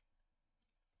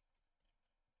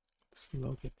Let's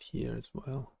log it here as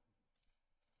well.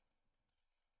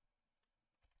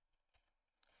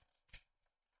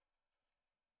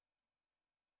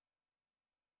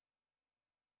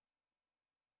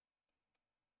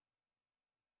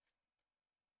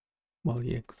 Well,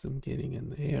 yeah, because I'm getting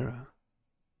an error.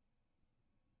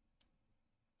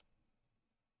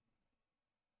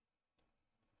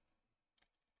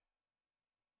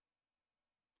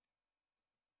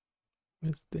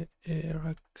 Where's the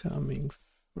error coming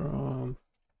from?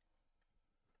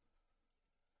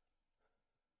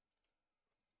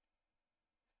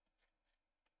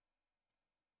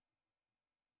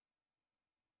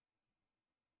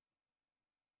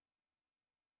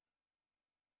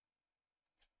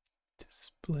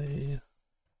 Display.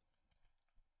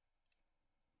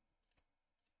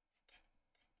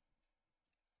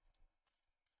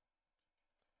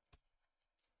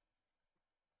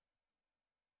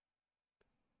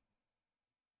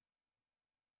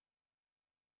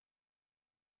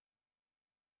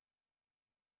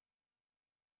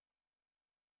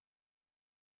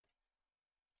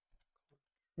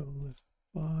 Control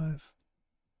F5.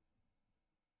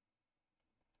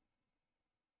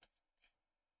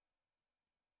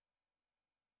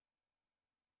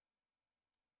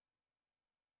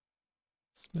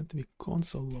 It's meant to be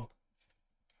console log.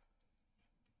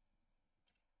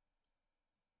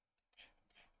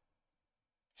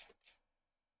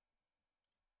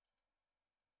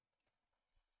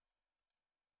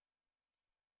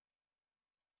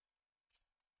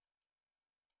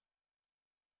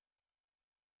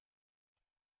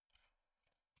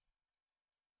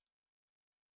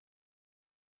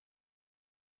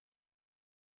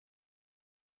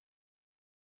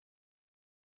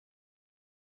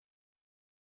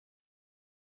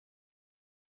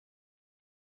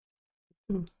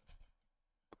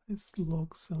 Place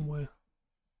log somewhere.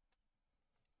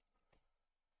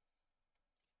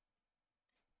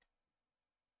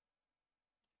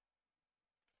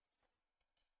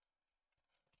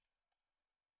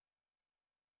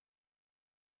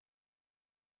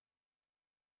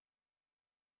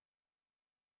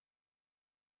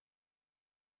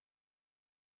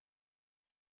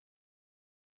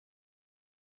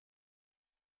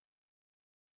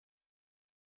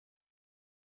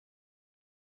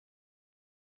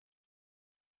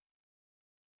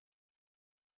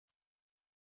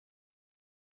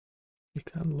 You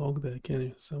can't log there, can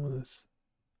you? Someone is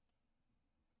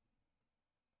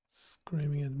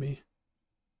screaming at me.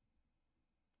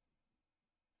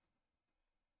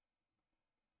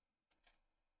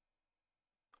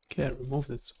 Okay, I removed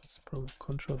it. So what's the problem?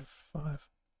 Control F5.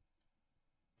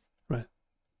 Right.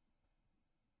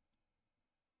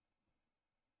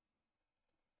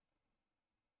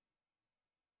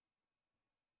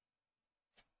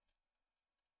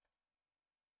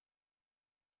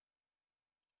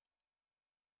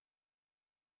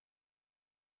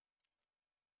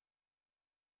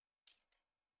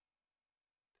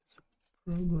 There's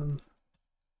a problem.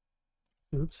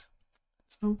 Oops.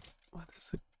 So what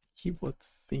is a keyboard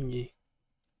thingy?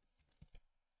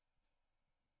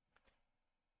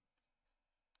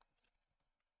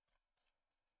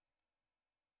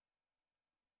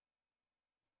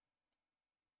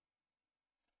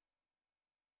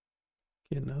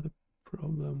 Okay, now the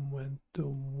problem went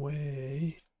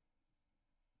away.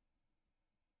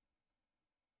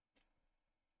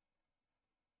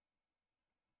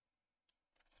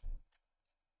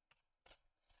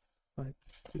 I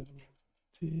do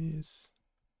this.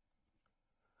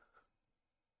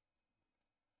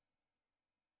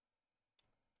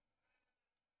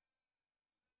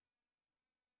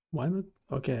 Why not?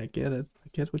 Okay, I get it. I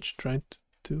get what you're trying to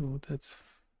do. That's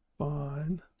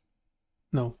fine.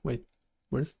 No, wait.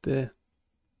 Where's the...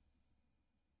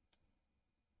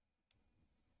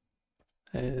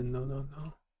 no, no,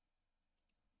 no.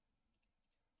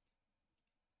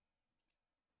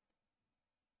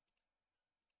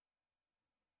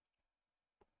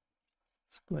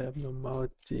 Display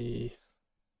abnormality.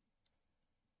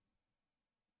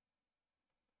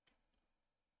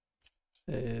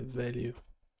 Value.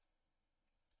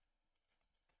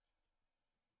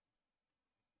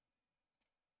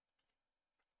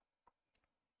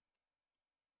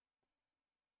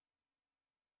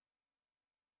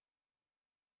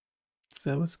 Is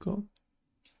that what's called?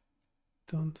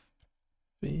 Don't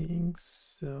think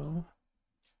so.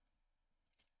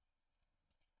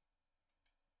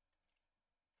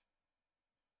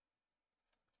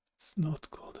 It's not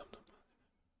called abnormality.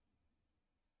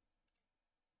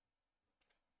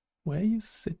 Where are you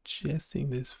suggesting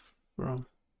this from?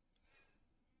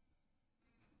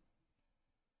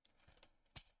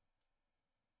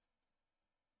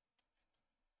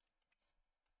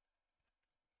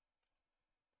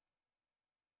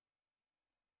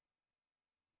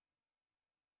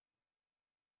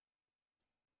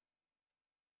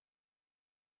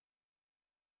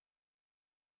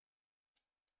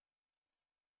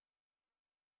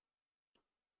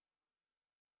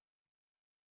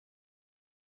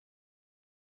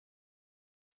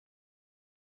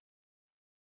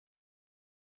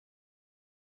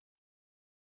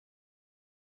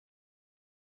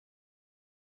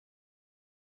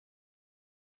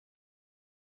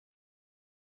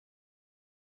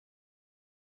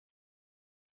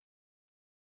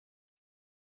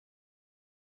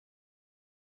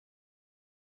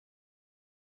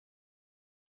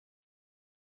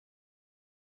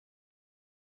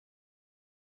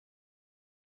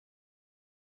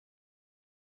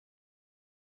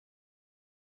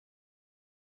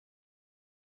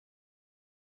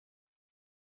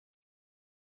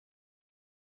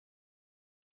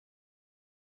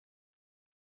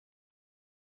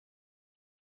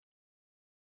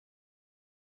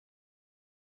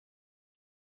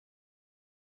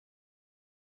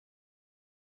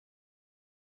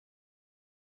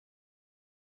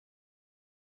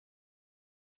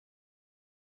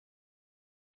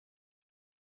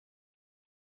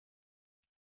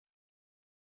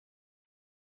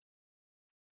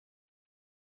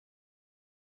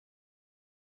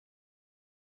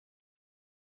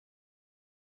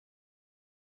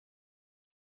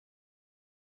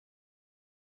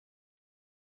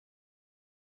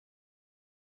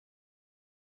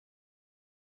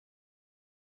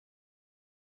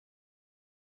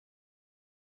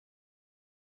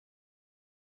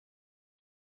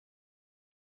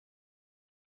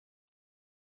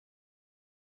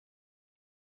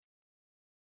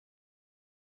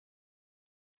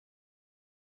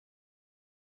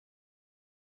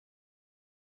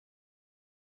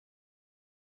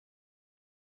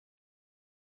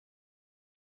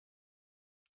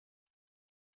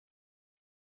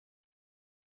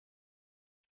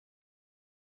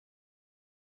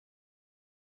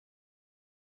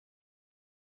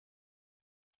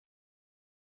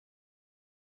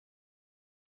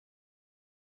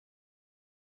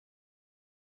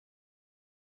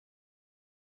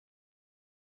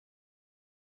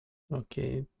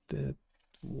 Okay, that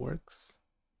works.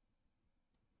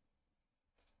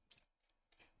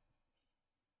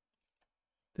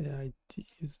 The ID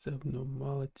is the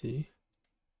abnormality.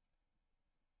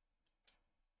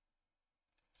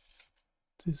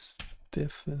 This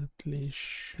definitely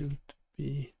should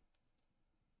be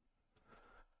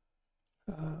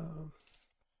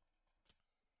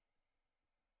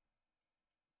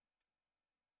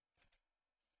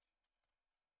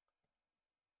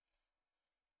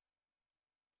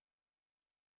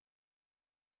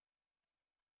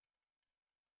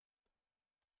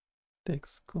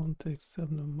text context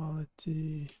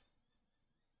abnormality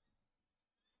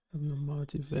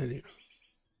value.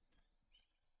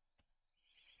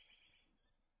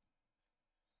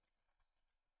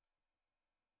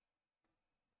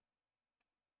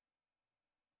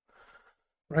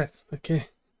 Right, okay.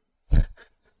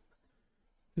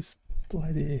 This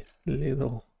bloody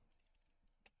little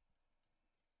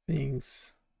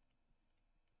things.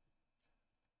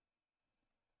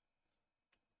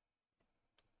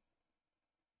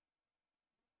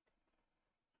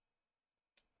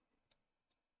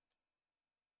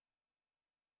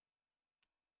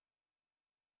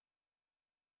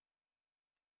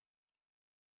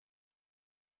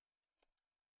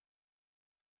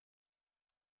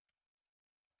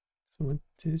 So would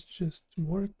this just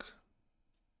work?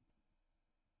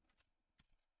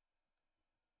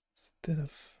 Instead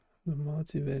of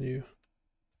abnormality value,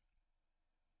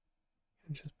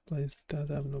 you just place that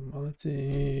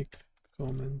abnormality,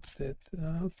 comment that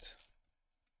out.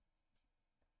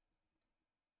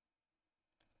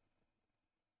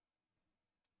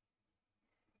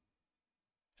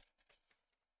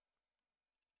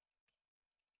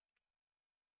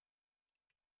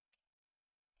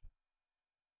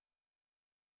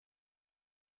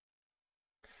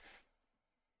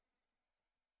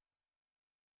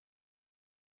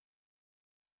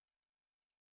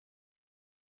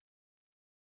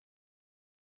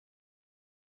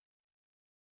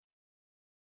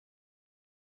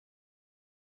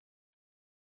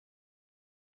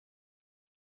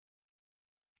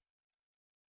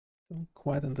 Don't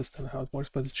quite understand how it works,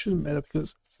 but it shouldn't matter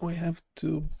because we have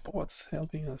two bots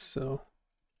helping us, so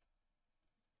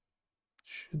it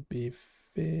should be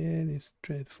fairly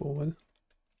straightforward.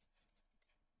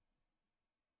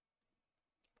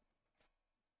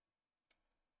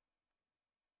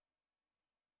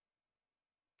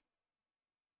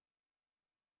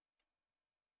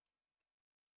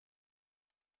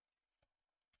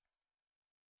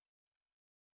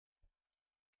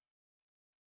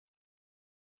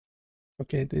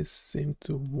 Okay, this seemed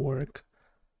to work.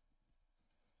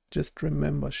 Just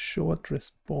remember short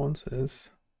responses.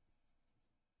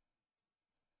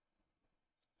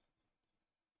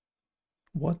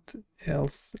 What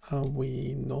else are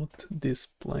we not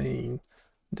displaying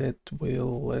that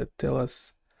will tell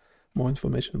us more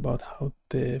information about how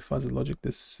the fuzzy logic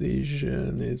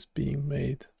decision is being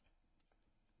made?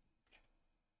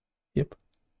 Yep.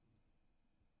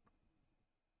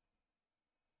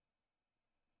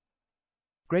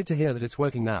 Great to hear that it's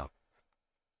working now.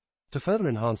 To further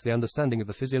enhance the understanding of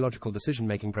the physiological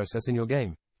decision-making process in your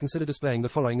game, consider displaying the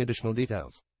following additional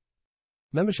details.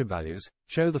 Membership values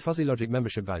show the fuzzy logic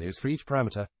membership values for each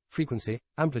parameter: frequency,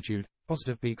 amplitude,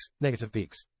 positive peaks, negative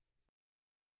peaks.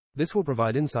 This will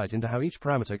provide insight into how each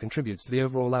parameter contributes to the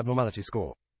overall abnormality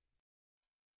score.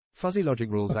 Fuzzy logic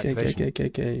rules activation.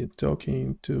 Okay, you're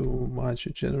talking too much,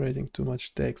 you're generating too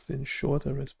much text in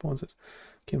shorter responses.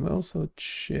 Can we also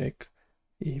check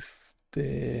if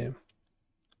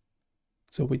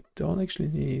so we don't actually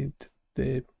need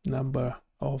the number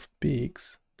of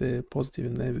peaks, the positive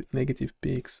and negative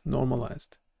peaks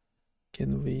normalized.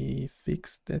 Can we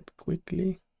fix that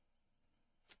quickly?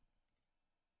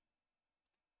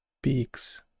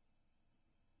 Peaks.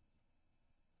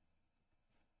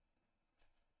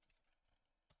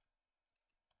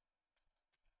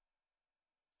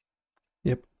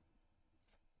 Yep.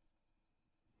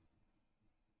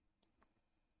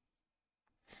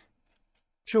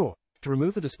 Sure. To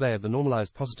remove the display of the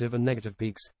normalized positive and negative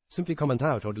peaks, simply comment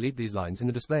out or delete these lines in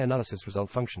the display analysis result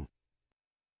function.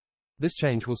 This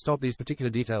change will stop these particular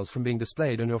details from being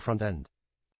displayed on your front end.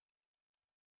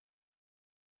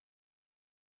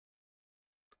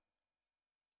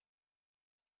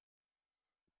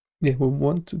 Yeah, we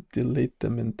want to delete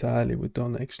them entirely. We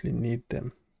don't actually need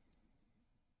them.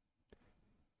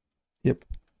 Yep.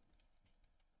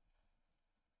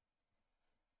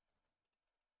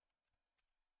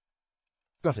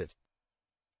 Got it.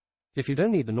 If you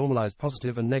don't need the normalized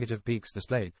positive and negative peaks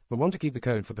displayed, but want to keep the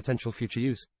code for potential future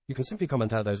use, you can simply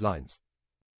comment out those lines.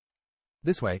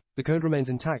 This way, the code remains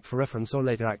intact for reference or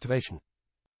later activation.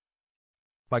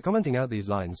 By commenting out these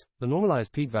lines, the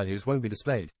normalized peak values won't be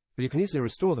displayed, but you can easily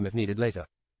restore them if needed later.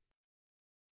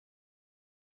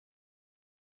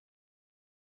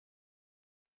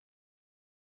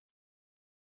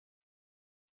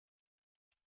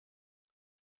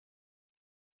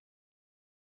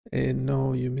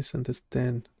 No, you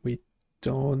misunderstand. We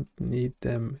don't need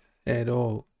them at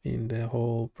all in the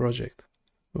whole project.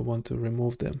 We want to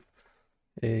remove them.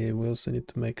 We also need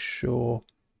to make sure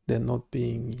they're not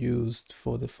being used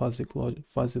for the fuzzy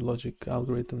logic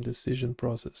algorithm decision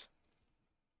process.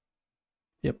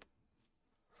 Yep.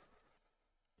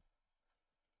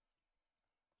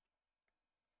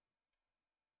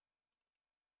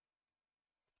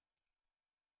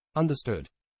 Understood.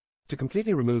 To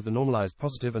completely remove the normalized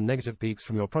positive and negative peaks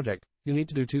from your project, you'll need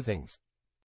to do two things.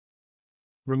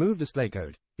 Remove display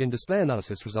code. In display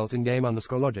analysis result in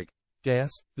game_logic,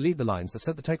 JS, delete the lines that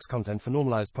set the text content for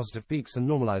normalized positive peaks and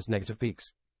normalized negative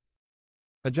peaks.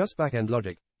 Adjust backend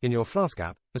logic. In your Flask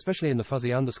app, especially in the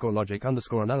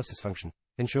fuzzy_logic_analysis function,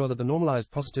 ensure that the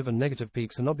normalized positive and negative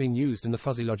peaks are not being used in the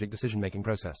fuzzy logic decision-making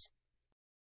process.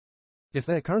 If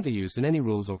they are currently used in any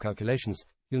rules or calculations,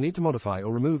 you'll need to modify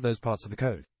or remove those parts of the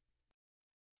code.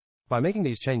 By making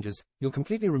these changes, you'll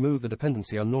completely remove the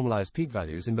dependency on normalized peak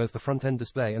values in both the front-end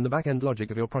display and the back-end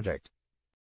logic of your project.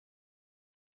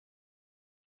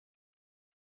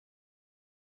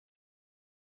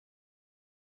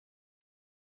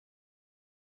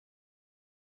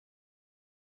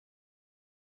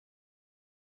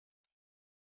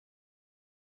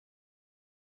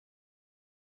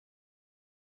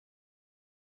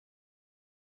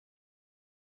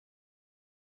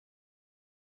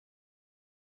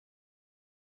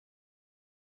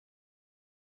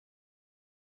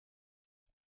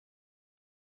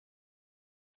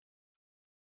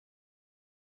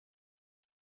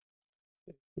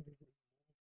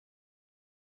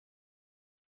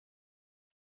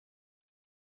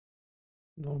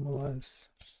 Normalize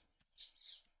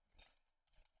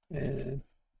and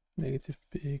negative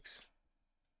peaks.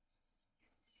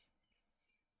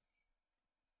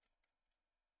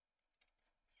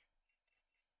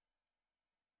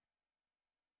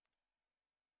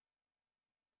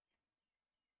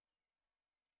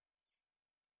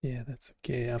 Yeah, that's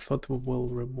okay. I thought we will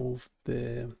remove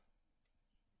the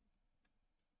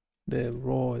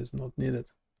raw is not needed.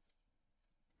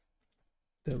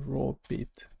 The raw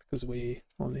bit, because we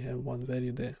only have one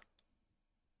value there.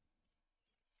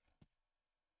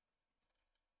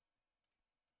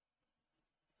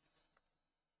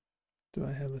 Do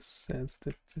I have a sense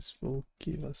that this will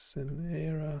give us an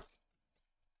error?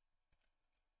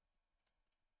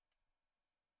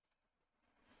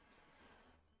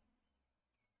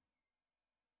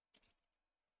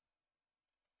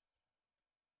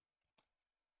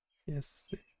 Yes,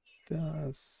 it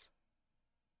does.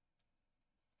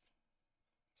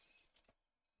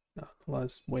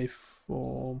 Analyze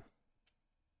waveform.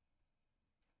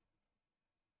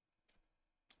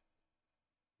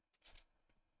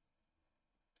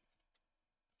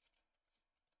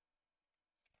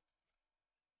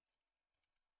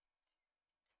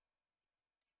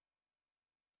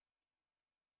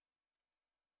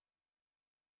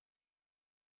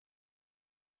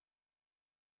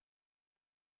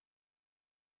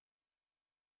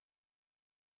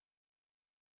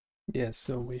 Yeah,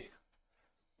 so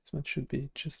this one should be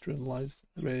just relying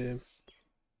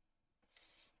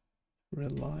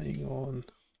on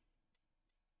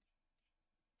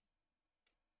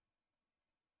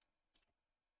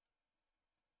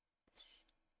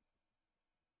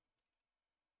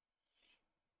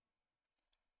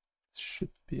should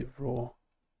be raw.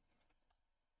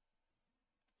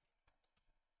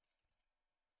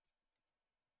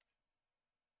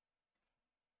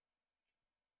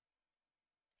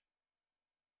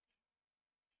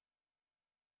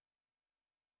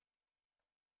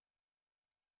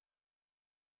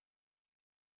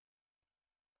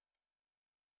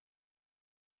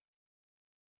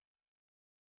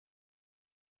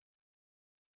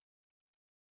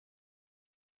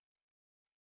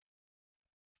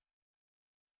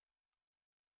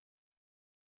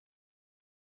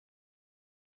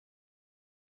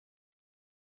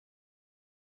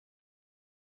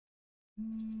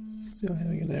 Still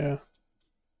having an error.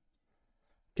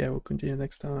 Okay, we'll continue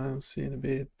next time. See you in a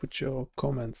bit. Put your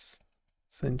comments.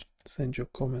 Send your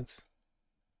comments,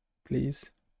 please,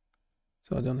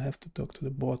 so I don't have to talk to the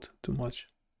bot too much,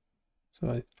 so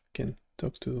I can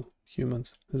talk to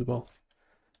humans as well.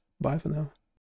 Bye for now.